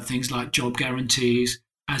talks about things like job guarantees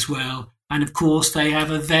as well. And of course, they have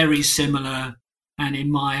a very similar and, in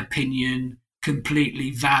my opinion,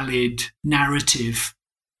 completely valid narrative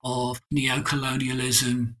of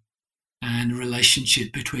neocolonialism and a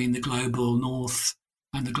relationship between the global north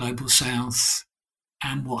and the global south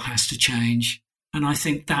and what has to change. And I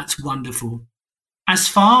think that's wonderful. As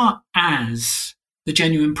far as the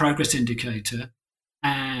Genuine Progress Indicator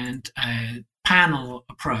and a panel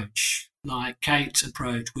approach like Kate's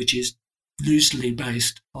approach, which is loosely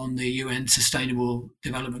based on the UN Sustainable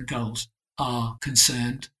Development Goals, are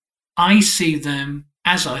concerned, I see them,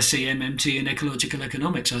 as I see MMT and ecological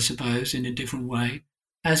economics, I suppose, in a different way,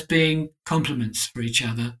 as being complements for each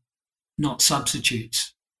other, not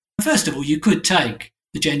substitutes. First of all, you could take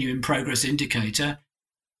the Genuine Progress Indicator.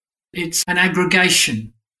 It's an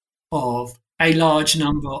aggregation of a large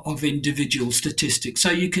number of individual statistics,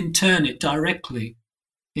 so you can turn it directly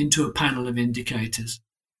into a panel of indicators.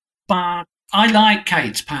 But I like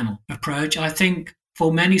Kate's panel approach. I think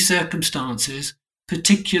for many circumstances,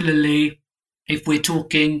 particularly if we're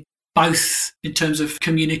talking both in terms of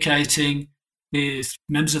communicating with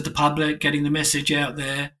members of the public, getting the message out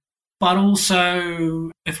there, but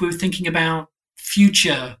also if we're thinking about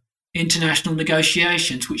future international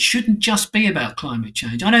negotiations, which shouldn't just be about climate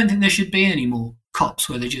change. I don't think there should be any more COPs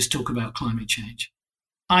where they just talk about climate change.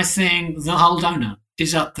 I think the whole donut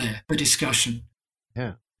is up there for discussion.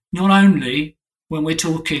 Yeah. Not only when we're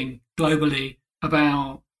talking globally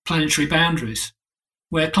about planetary boundaries,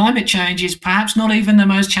 where climate change is perhaps not even the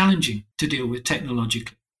most challenging to deal with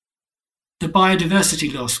technologically. The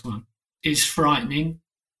biodiversity loss one is frightening,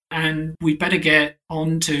 and we better get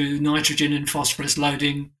on to nitrogen and phosphorus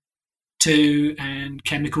loading too, and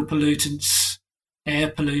chemical pollutants, air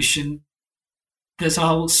pollution. There's a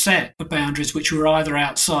whole set of boundaries which are either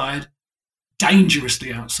outside,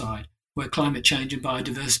 dangerously outside, where climate change and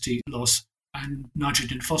biodiversity loss and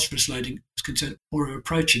nitrogen and phosphorus loading is concerned, or are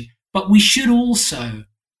approaching. But we should also,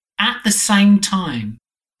 at the same time,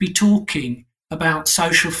 be talking about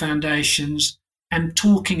social foundations and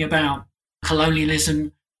talking about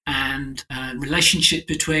colonialism and relationship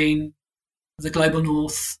between the global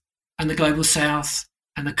north and the global south,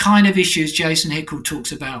 and the kind of issues Jason Hickel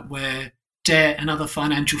talks about where debt and other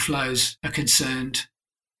financial flows are concerned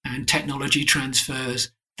and technology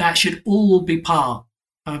transfers. That should all be part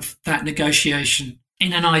of that negotiation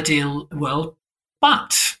in an ideal world.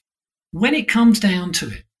 But when it comes down to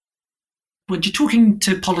it, when you're talking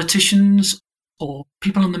to politicians or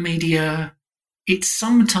people on the media, it's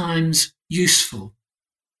sometimes useful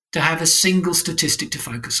to have a single statistic to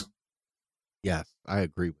focus on. Yes, I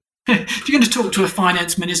agree. If you're going to talk to a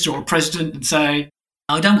finance minister or a president and say,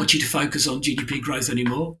 I don't want you to focus on GDP growth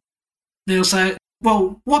anymore, they'll say,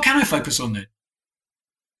 well, what can I focus on then?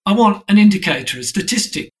 I want an indicator, a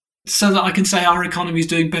statistic, so that I can say our economy is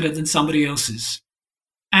doing better than somebody else's.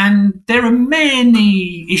 And there are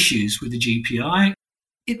many issues with the GPI.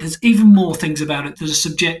 There's even more things about it that are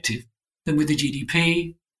subjective than with the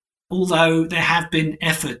GDP, although there have been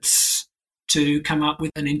efforts to come up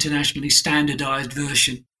with an internationally standardized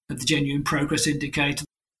version of the Genuine Progress Indicator.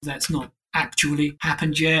 That's not actually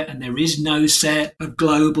happened yet, and there is no set of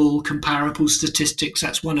global comparable statistics.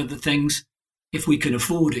 That's one of the things, if we can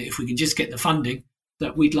afford it, if we can just get the funding,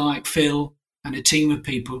 that we'd like Phil and a team of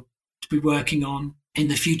people to be working on in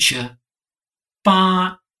the future.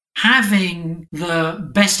 But having the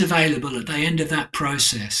best available at the end of that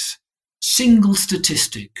process, single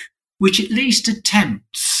statistic, which at least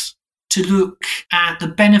attempts to look at the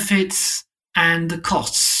benefits and the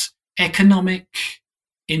costs, economic,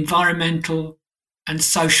 environmental, and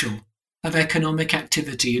social, of economic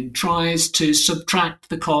activity, and tries to subtract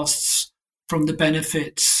the costs from the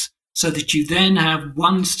benefits so that you then have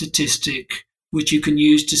one statistic which you can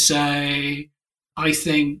use to say, I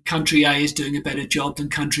think country A is doing a better job than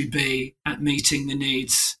country B at meeting the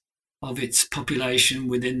needs of its population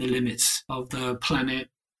within the limits of the planet,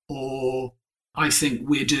 or I think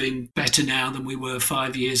we're doing better now than we were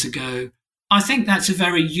 5 years ago. I think that's a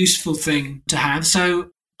very useful thing to have.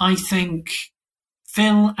 So I think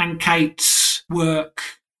Phil and Kate's work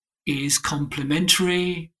is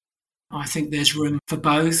complementary. I think there's room for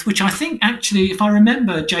both, which I think actually, if I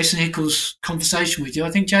remember Jason Hickel's conversation with you,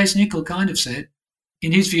 I think Jason Hickel kind of said,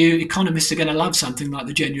 in his view, economists are going to love something like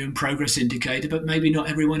the Genuine Progress Indicator, but maybe not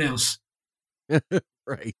everyone else.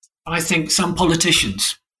 Right. I think some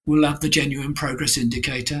politicians will love the Genuine Progress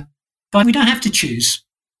Indicator, but we don't have to choose.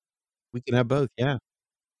 We can have both, yeah.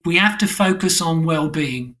 We have to focus on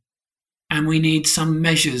well-being, and we need some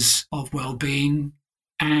measures of well-being.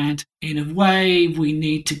 And in a way, we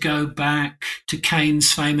need to go back to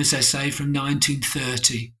Keynes' famous essay from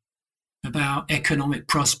 1930 about economic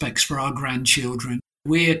prospects for our grandchildren.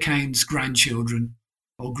 We're Keynes' grandchildren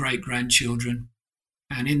or great-grandchildren.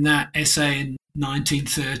 And in that essay in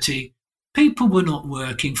 1930, people were not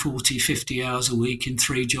working 40, 50 hours a week in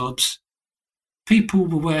 3 jobs. People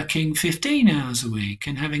were working 15 hours a week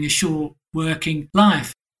and having a short working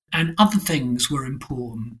life, and other things were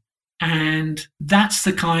important. And that's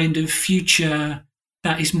the kind of future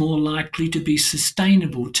that is more likely to be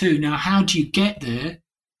sustainable too. Now, how do you get there?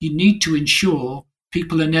 You need to ensure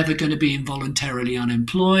people are never going to be involuntarily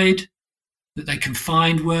unemployed, that they can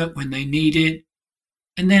find work when they need it.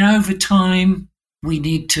 And then over time, we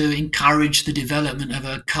need to encourage the development of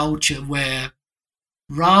a culture where,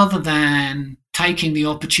 rather than taking the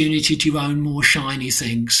opportunity to own more shiny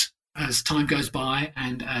things as time goes by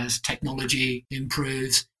and as technology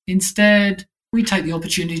improves, instead, we take the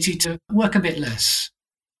opportunity to work a bit less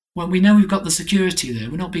when we know we've got the security there.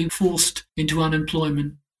 We're not being forced into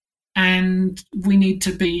unemployment. And we need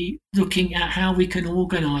to be looking at how we can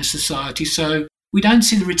organise society so we don't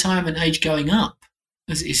see the retirement age going up,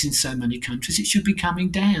 as it is in so many countries. It should be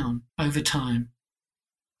coming down over time.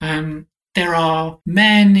 There are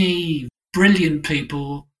many brilliant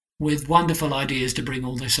people with wonderful ideas to bring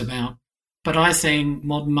all this about. But I think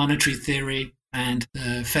modern monetary theory and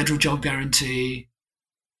the federal job guarantee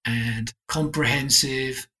and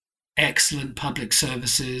comprehensive, excellent public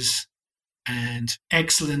services and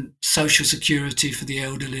excellent social security for the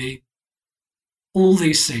elderly, all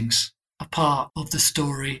these things are part of the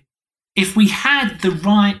story. If we had the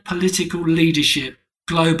right political leadership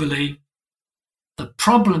globally, the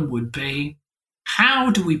problem would be, how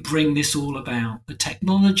do we bring this all about? The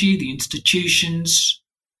technology, the institutions,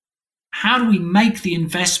 how do we make the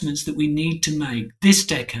investments that we need to make this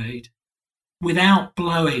decade without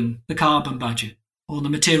blowing the carbon budget or the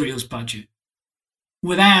materials budget,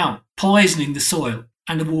 without poisoning the soil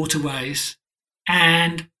and the waterways,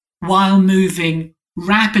 and while moving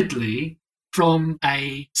rapidly from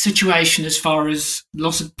a situation as far as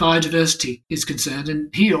loss of biodiversity is concerned,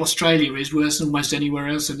 and here Australia is worse than almost anywhere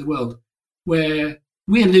else in the world, where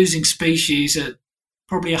we're losing species at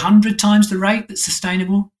probably 100 times the rate that's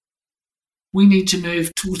sustainable. We need to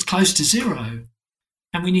move towards close to zero,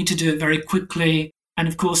 and we need to do it very quickly. And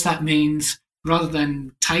of course that means, rather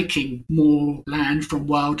than taking more land from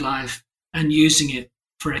wildlife and using it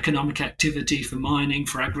for economic activity, for mining,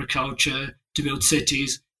 for agriculture, to build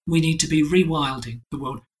cities, we need to be rewilding the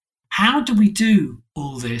world. How do we do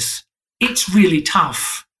all this? It's really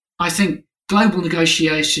tough. I think global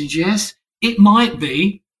negotiations, yes. It might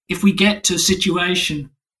be, if we get to a situation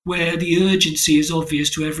where the urgency is obvious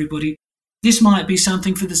to everybody, this might be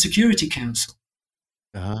something for the Security Council,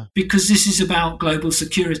 because this is about global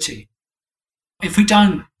security. If we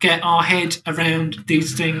don't get our head around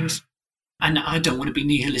these things, and I don't want to be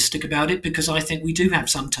nihilistic about it, because I think we do have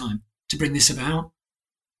some time to bring this about.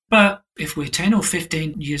 But if we're 10 or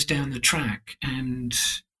 15 years down the track, and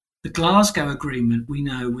the Glasgow Agreement we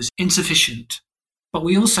know was insufficient, but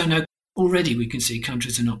we also know already we can see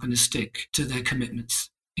countries are not going to stick to their commitments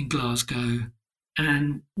in Glasgow.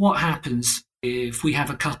 And what happens if we have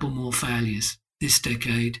a couple more failures this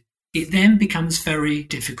decade? It then becomes very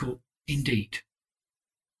difficult indeed.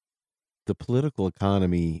 The political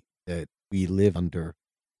economy that we live under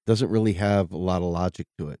doesn't really have a lot of logic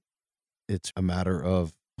to it. It's a matter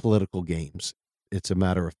of political games. It's a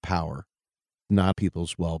matter of power, not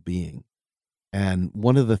people's well-being. And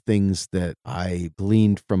one of the things that I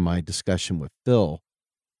gleaned from my discussion with Phil,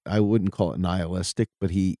 I wouldn't call it nihilistic,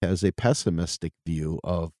 but he has a pessimistic view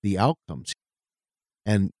of the outcomes.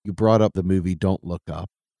 And you brought up the movie Don't Look Up,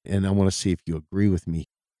 and I want to see if you agree with me.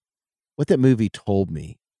 What that movie told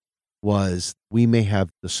me was, we may have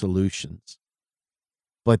the solutions,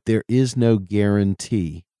 but there is no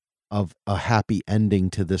guarantee of a happy ending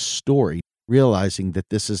to this story, realizing that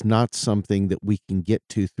this is not something that we can get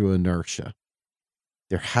to through inertia.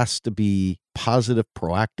 There has to be positive,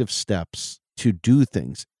 proactive steps to do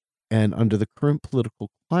things. And under the current political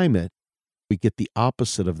climate, we get the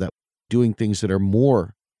opposite of that, doing things that are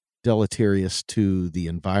more deleterious to the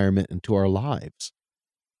environment and to our lives.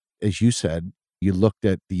 As you said, you looked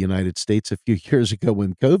at the United States a few years ago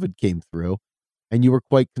when COVID came through, and you were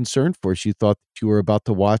quite concerned for us. You thought that you were about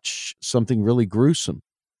to watch something really gruesome.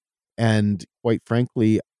 And quite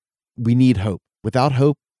frankly, we need hope. Without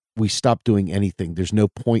hope, we stop doing anything. There's no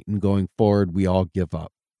point in going forward. We all give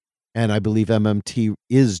up. And I believe MMT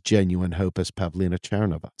is genuine hope, as Pavlina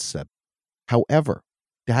Tchernova said. However,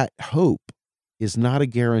 that hope is not a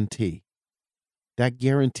guarantee. That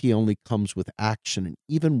guarantee only comes with action. And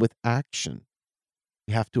even with action,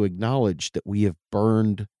 we have to acknowledge that we have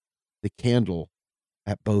burned the candle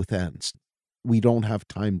at both ends. We don't have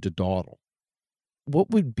time to dawdle. What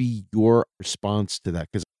would be your response to that?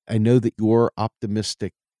 Because I know that you're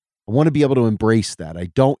optimistic. I want to be able to embrace that. I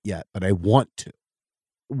don't yet, but I want to.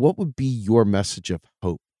 What would be your message of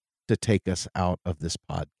hope to take us out of this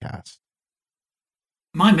podcast?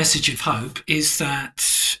 My message of hope is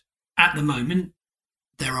that at the moment,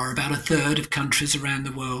 there are about a third of countries around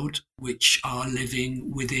the world which are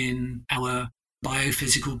living within our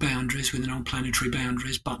biophysical boundaries, within our planetary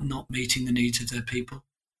boundaries, but not meeting the needs of their people.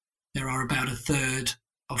 There are about a third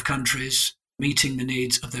of countries meeting the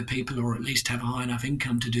needs of their people, or at least have a high enough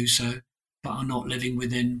income to do so, but are not living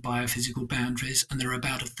within biophysical boundaries. And there are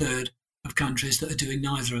about a third of countries that are doing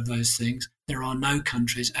neither of those things. There are no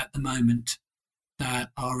countries at the moment that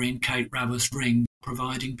are in Kate Raworth's ring,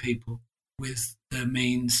 providing people with the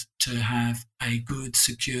means to have a good,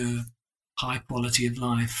 secure, high quality of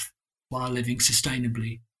life while living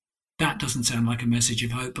sustainably. That doesn't sound like a message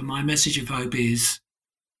of hope, but my message of hope is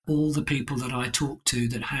all the people that I talk to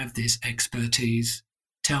that have this expertise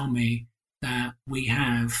tell me that we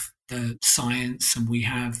have the science and we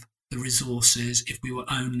have the resources, if we were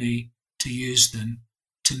only to use them,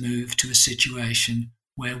 to move to a situation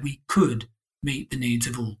where we could meet the needs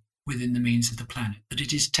of all within the means of the planet, that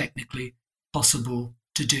it is technically possible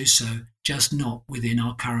to do so, just not within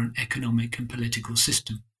our current economic and political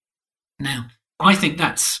system. Now, I think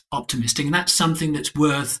that's optimistic, and that's something that's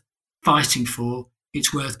worth fighting for.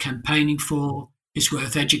 It's worth campaigning for. It's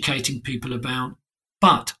worth educating people about.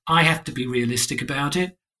 But I have to be realistic about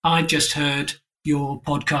it. I just heard your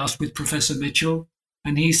podcast with Professor Mitchell,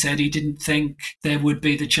 and he said he didn't think there would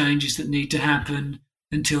be the changes that need to happen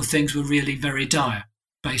until things were really very dire,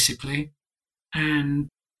 basically. And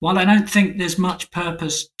while I don't think there's much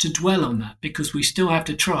purpose to dwell on that, because we still have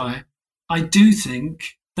to try, I do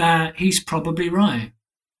think that he's probably right.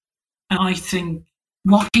 And I think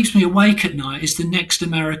what keeps me awake at night is the next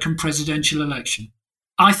American presidential election.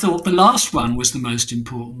 I thought the last one was the most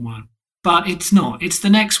important one, but it's not. It's the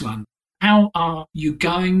next one. How are you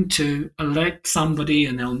going to elect somebody,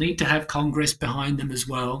 and they'll need to have Congress behind them as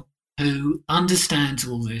well, who understands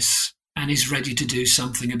all this and is ready to do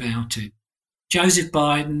something about it? Joseph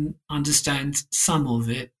Biden understands some of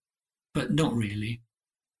it, but not really.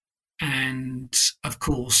 And of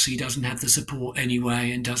course, he doesn't have the support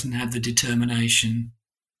anyway and doesn't have the determination,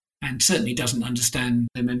 and certainly doesn't understand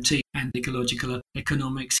MMT and ecological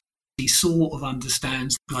economics. He sort of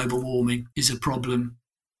understands global warming is a problem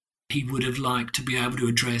he would have liked to be able to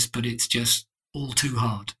address, but it's just all too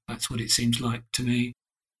hard. That's what it seems like to me.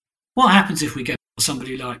 What happens if we get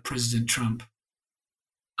somebody like President Trump?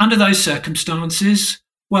 Under those circumstances,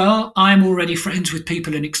 well, I'm already friends with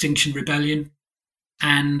people in Extinction Rebellion,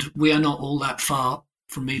 and we are not all that far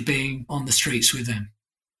from me being on the streets with them.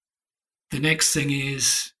 The next thing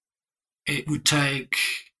is, it would take,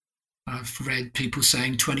 I've read people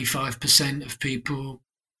saying 25% of people.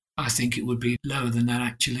 I think it would be lower than that,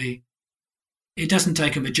 actually. It doesn't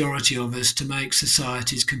take a majority of us to make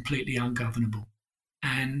societies completely ungovernable.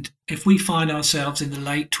 And if we find ourselves in the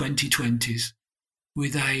late 2020s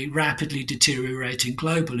with a rapidly deteriorating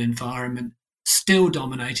global environment, still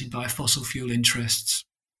dominated by fossil fuel interests,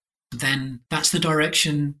 then that's the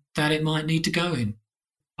direction that it might need to go in.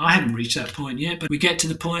 I haven't reached that point yet, but we get to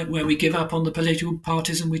the point where we give up on the political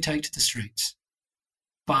parties and we take to the streets.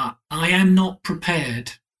 But I am not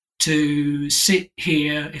prepared to sit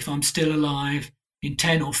here, if I'm still alive, in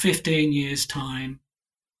 10 or 15 years' time,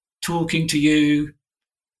 talking to you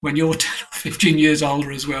when you're 10 or 15 years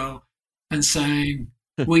older as well, and saying,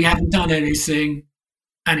 we haven't done anything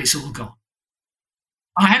and it's all gone.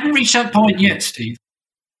 I haven't reached that point yet, Steve.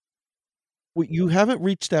 Well, you haven't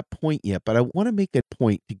reached that point yet, but I want to make a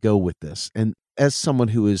point to go with this. And as someone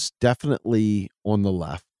who is definitely on the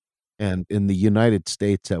left, and in the United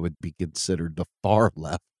States, that would be considered the far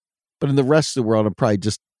left, but in the rest of the world, I'm probably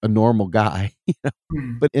just a normal guy.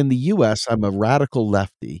 But in the US, I'm a radical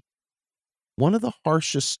lefty. One of the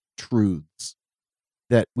harshest truths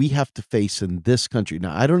that we have to face in this country,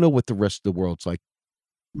 now, I don't know what the rest of the world's like.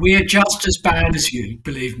 We are just as bad as you,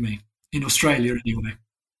 believe me, in Australia anyway.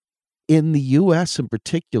 In the US in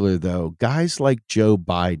particular, though, guys like Joe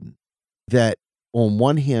Biden that on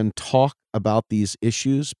one hand talk about these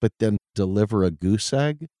issues, but then deliver a goose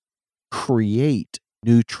egg, create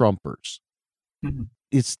new Trumpers. Mm-hmm.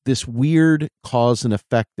 It's this weird cause and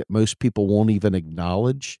effect that most people won't even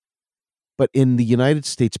acknowledge. But in the United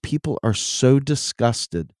States, people are so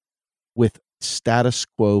disgusted with status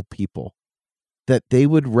quo people that they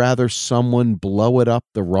would rather someone blow it up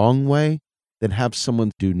the wrong way than have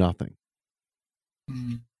someone do nothing.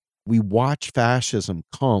 Mm-hmm. We watch fascism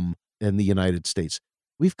come in the United States.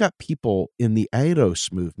 We've got people in the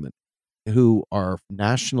AIDOS movement who are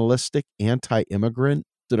nationalistic, anti-immigrant,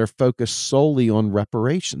 that are focused solely on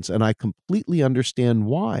reparations. And I completely understand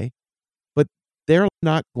why, but they're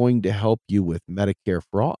not going to help you with Medicare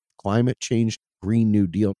for all, climate change, Green New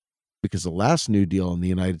Deal, because the last New Deal in the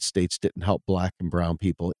United States didn't help Black and brown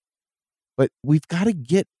people. But we've got to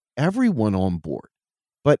get everyone on board.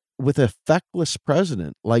 But with a feckless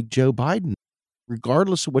president like Joe Biden,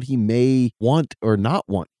 regardless of what he may want or not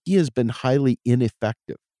want, he has been highly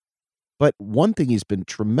ineffective. But one thing he's been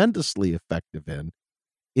tremendously effective in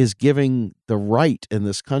is giving the right in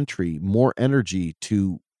this country more energy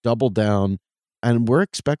to double down. And we're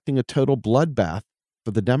expecting a total bloodbath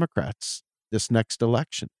for the Democrats this next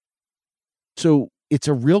election. So it's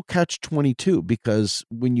a real catch-22, because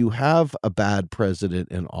when you have a bad president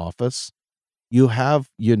in office, you have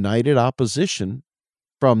united opposition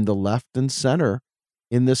from the left and center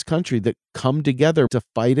in this country that come together to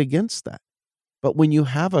fight against that. But when you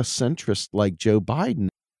have a centrist like Joe Biden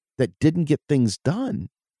that didn't get things done,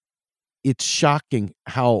 it's shocking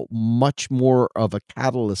how much more of a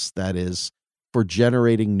catalyst that is for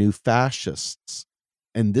generating new fascists.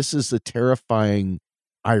 And this is a terrifying,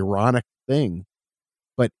 ironic thing.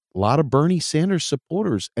 But a lot of Bernie Sanders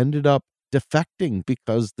supporters ended up defecting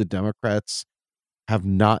because the Democrats have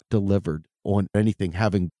not delivered on anything,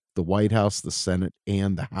 having the White House, the Senate,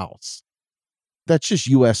 and the House. That's just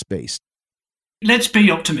U.S. based. Let's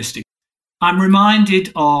be optimistic. I'm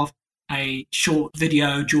reminded of a short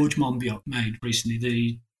video George Monbiot made recently,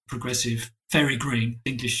 the progressive Ferry Green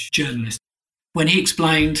English journalist, when he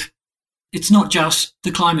explained it's not just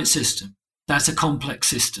the climate system. That's a complex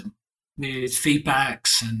system with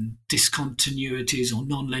feedbacks and discontinuities or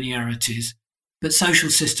non-linearities, but social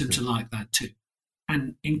systems are like that too.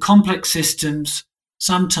 And in complex systems,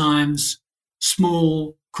 sometimes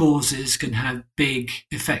small causes can have big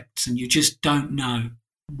effects, and you just don't know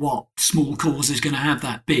what small cause is going to have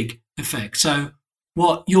that big effect. So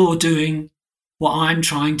what you're doing, what I'm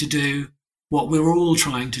trying to do, what we're all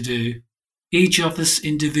trying to do, each of us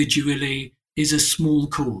individually is a small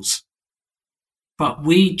cause. But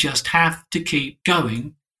we just have to keep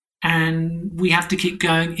going, and we have to keep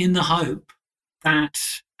going in the hope that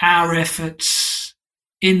our efforts,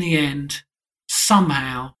 in the end,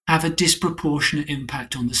 somehow have a disproportionate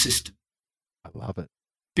impact on the system. I love it.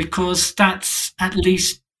 Because that's at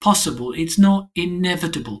least possible. It's not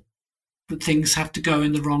inevitable that things have to go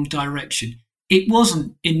in the wrong direction. It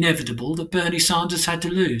wasn't inevitable that Bernie Sanders had to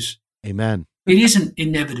lose. Amen. It isn't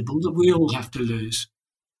inevitable that we all have to lose.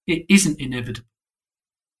 It isn't inevitable.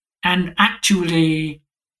 And actually,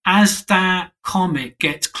 as that comet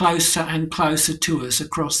gets closer and closer to us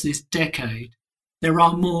across this decade, there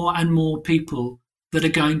are more and more people that are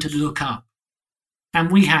going to look up.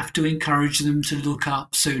 And we have to encourage them to look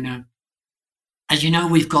up sooner. As you know,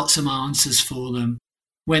 we've got some answers for them.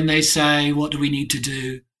 When they say, what do we need to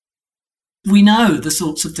do? We know the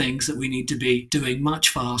sorts of things that we need to be doing much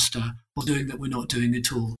faster or doing that we're not doing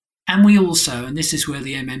at all. And we also, and this is where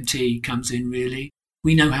the MMT comes in really,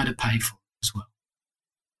 we know how to pay for it as well.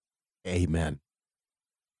 Amen.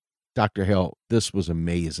 Dr. Hale, this was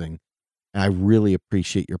amazing. I really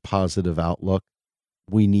appreciate your positive outlook.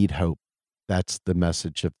 We need hope. That's the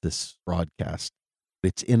message of this broadcast.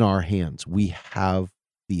 It's in our hands. We have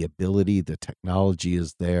the ability, the technology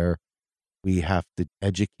is there. We have to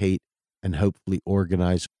educate and hopefully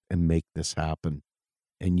organize and make this happen.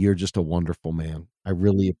 And you're just a wonderful man. I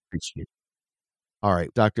really appreciate it. All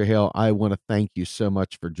right, Dr. Hale, I want to thank you so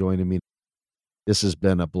much for joining me. This has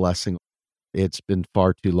been a blessing. It's been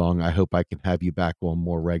far too long. I hope I can have you back on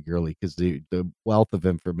more regularly because the wealth of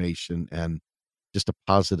information and just a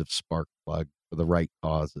positive spark plug for the right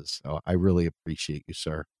causes. So I really appreciate you,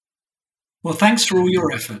 sir. Well, thanks for all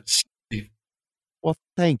your efforts, Steve. Well,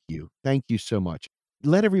 thank you. Thank you so much.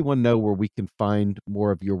 Let everyone know where we can find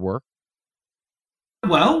more of your work.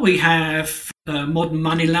 Well, we have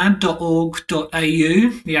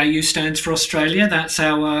modernmoneyland.org.au. The AU stands for Australia. That's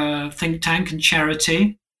our think tank and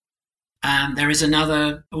charity. And there is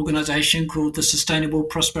another organisation called the Sustainable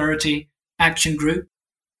Prosperity Action Group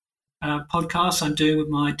podcast I'm doing with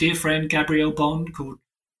my dear friend Gabrielle Bond called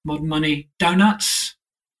Modern Money Donuts.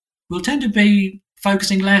 We'll tend to be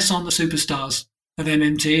focusing less on the superstars of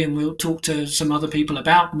MMT, and we'll talk to some other people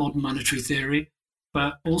about modern monetary theory,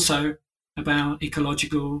 but also about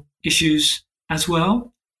ecological issues as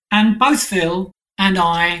well. And both Phil and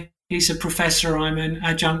I, he's a professor, I'm an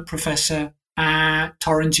adjunct professor at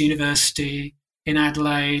Torrens University in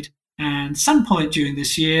Adelaide, and some point during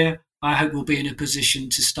this year, I hope we'll be in a position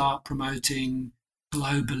to start promoting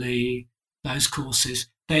globally those courses.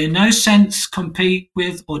 They in no sense compete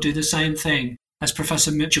with or do the same thing as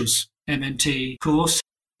Professor Mitchell's MMT course.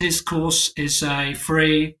 This course is a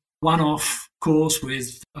free one-off course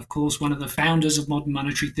with, of course, one of the founders of modern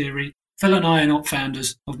monetary theory. Phil and I are not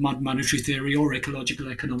founders of modern monetary theory or ecological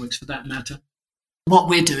economics for that matter. What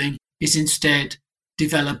we're doing is instead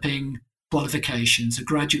developing qualifications, a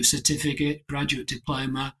graduate certificate, graduate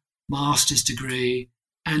diploma, master's degree,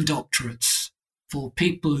 and doctorates for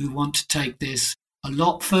people who want to take this a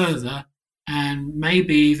lot further and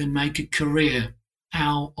maybe even make a career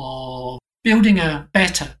out of building a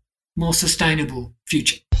better, more sustainable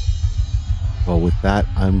future. Well, with that,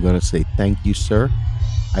 I'm going to say thank you, sir.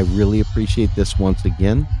 I really appreciate this once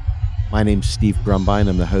again. My name's Steve Grumbine.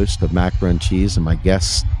 I'm the host of Macro and Cheese, and my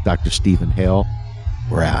guest, Dr. Stephen Hale.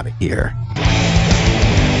 We're out of here.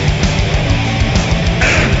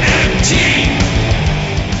 MMT.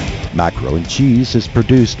 Macro and Cheese is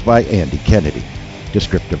produced by Andy Kennedy.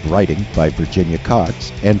 Descriptive writing by Virginia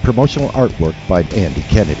Cox and promotional artwork by Andy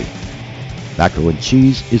Kennedy. Macro and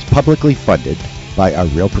Cheese is publicly funded by our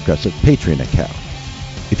Real Progressive Patreon account.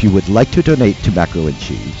 If you would like to donate to Macro and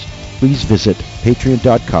Cheese, please visit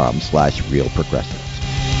patreon.com/realprogressives.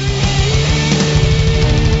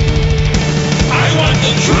 I want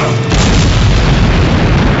the truth.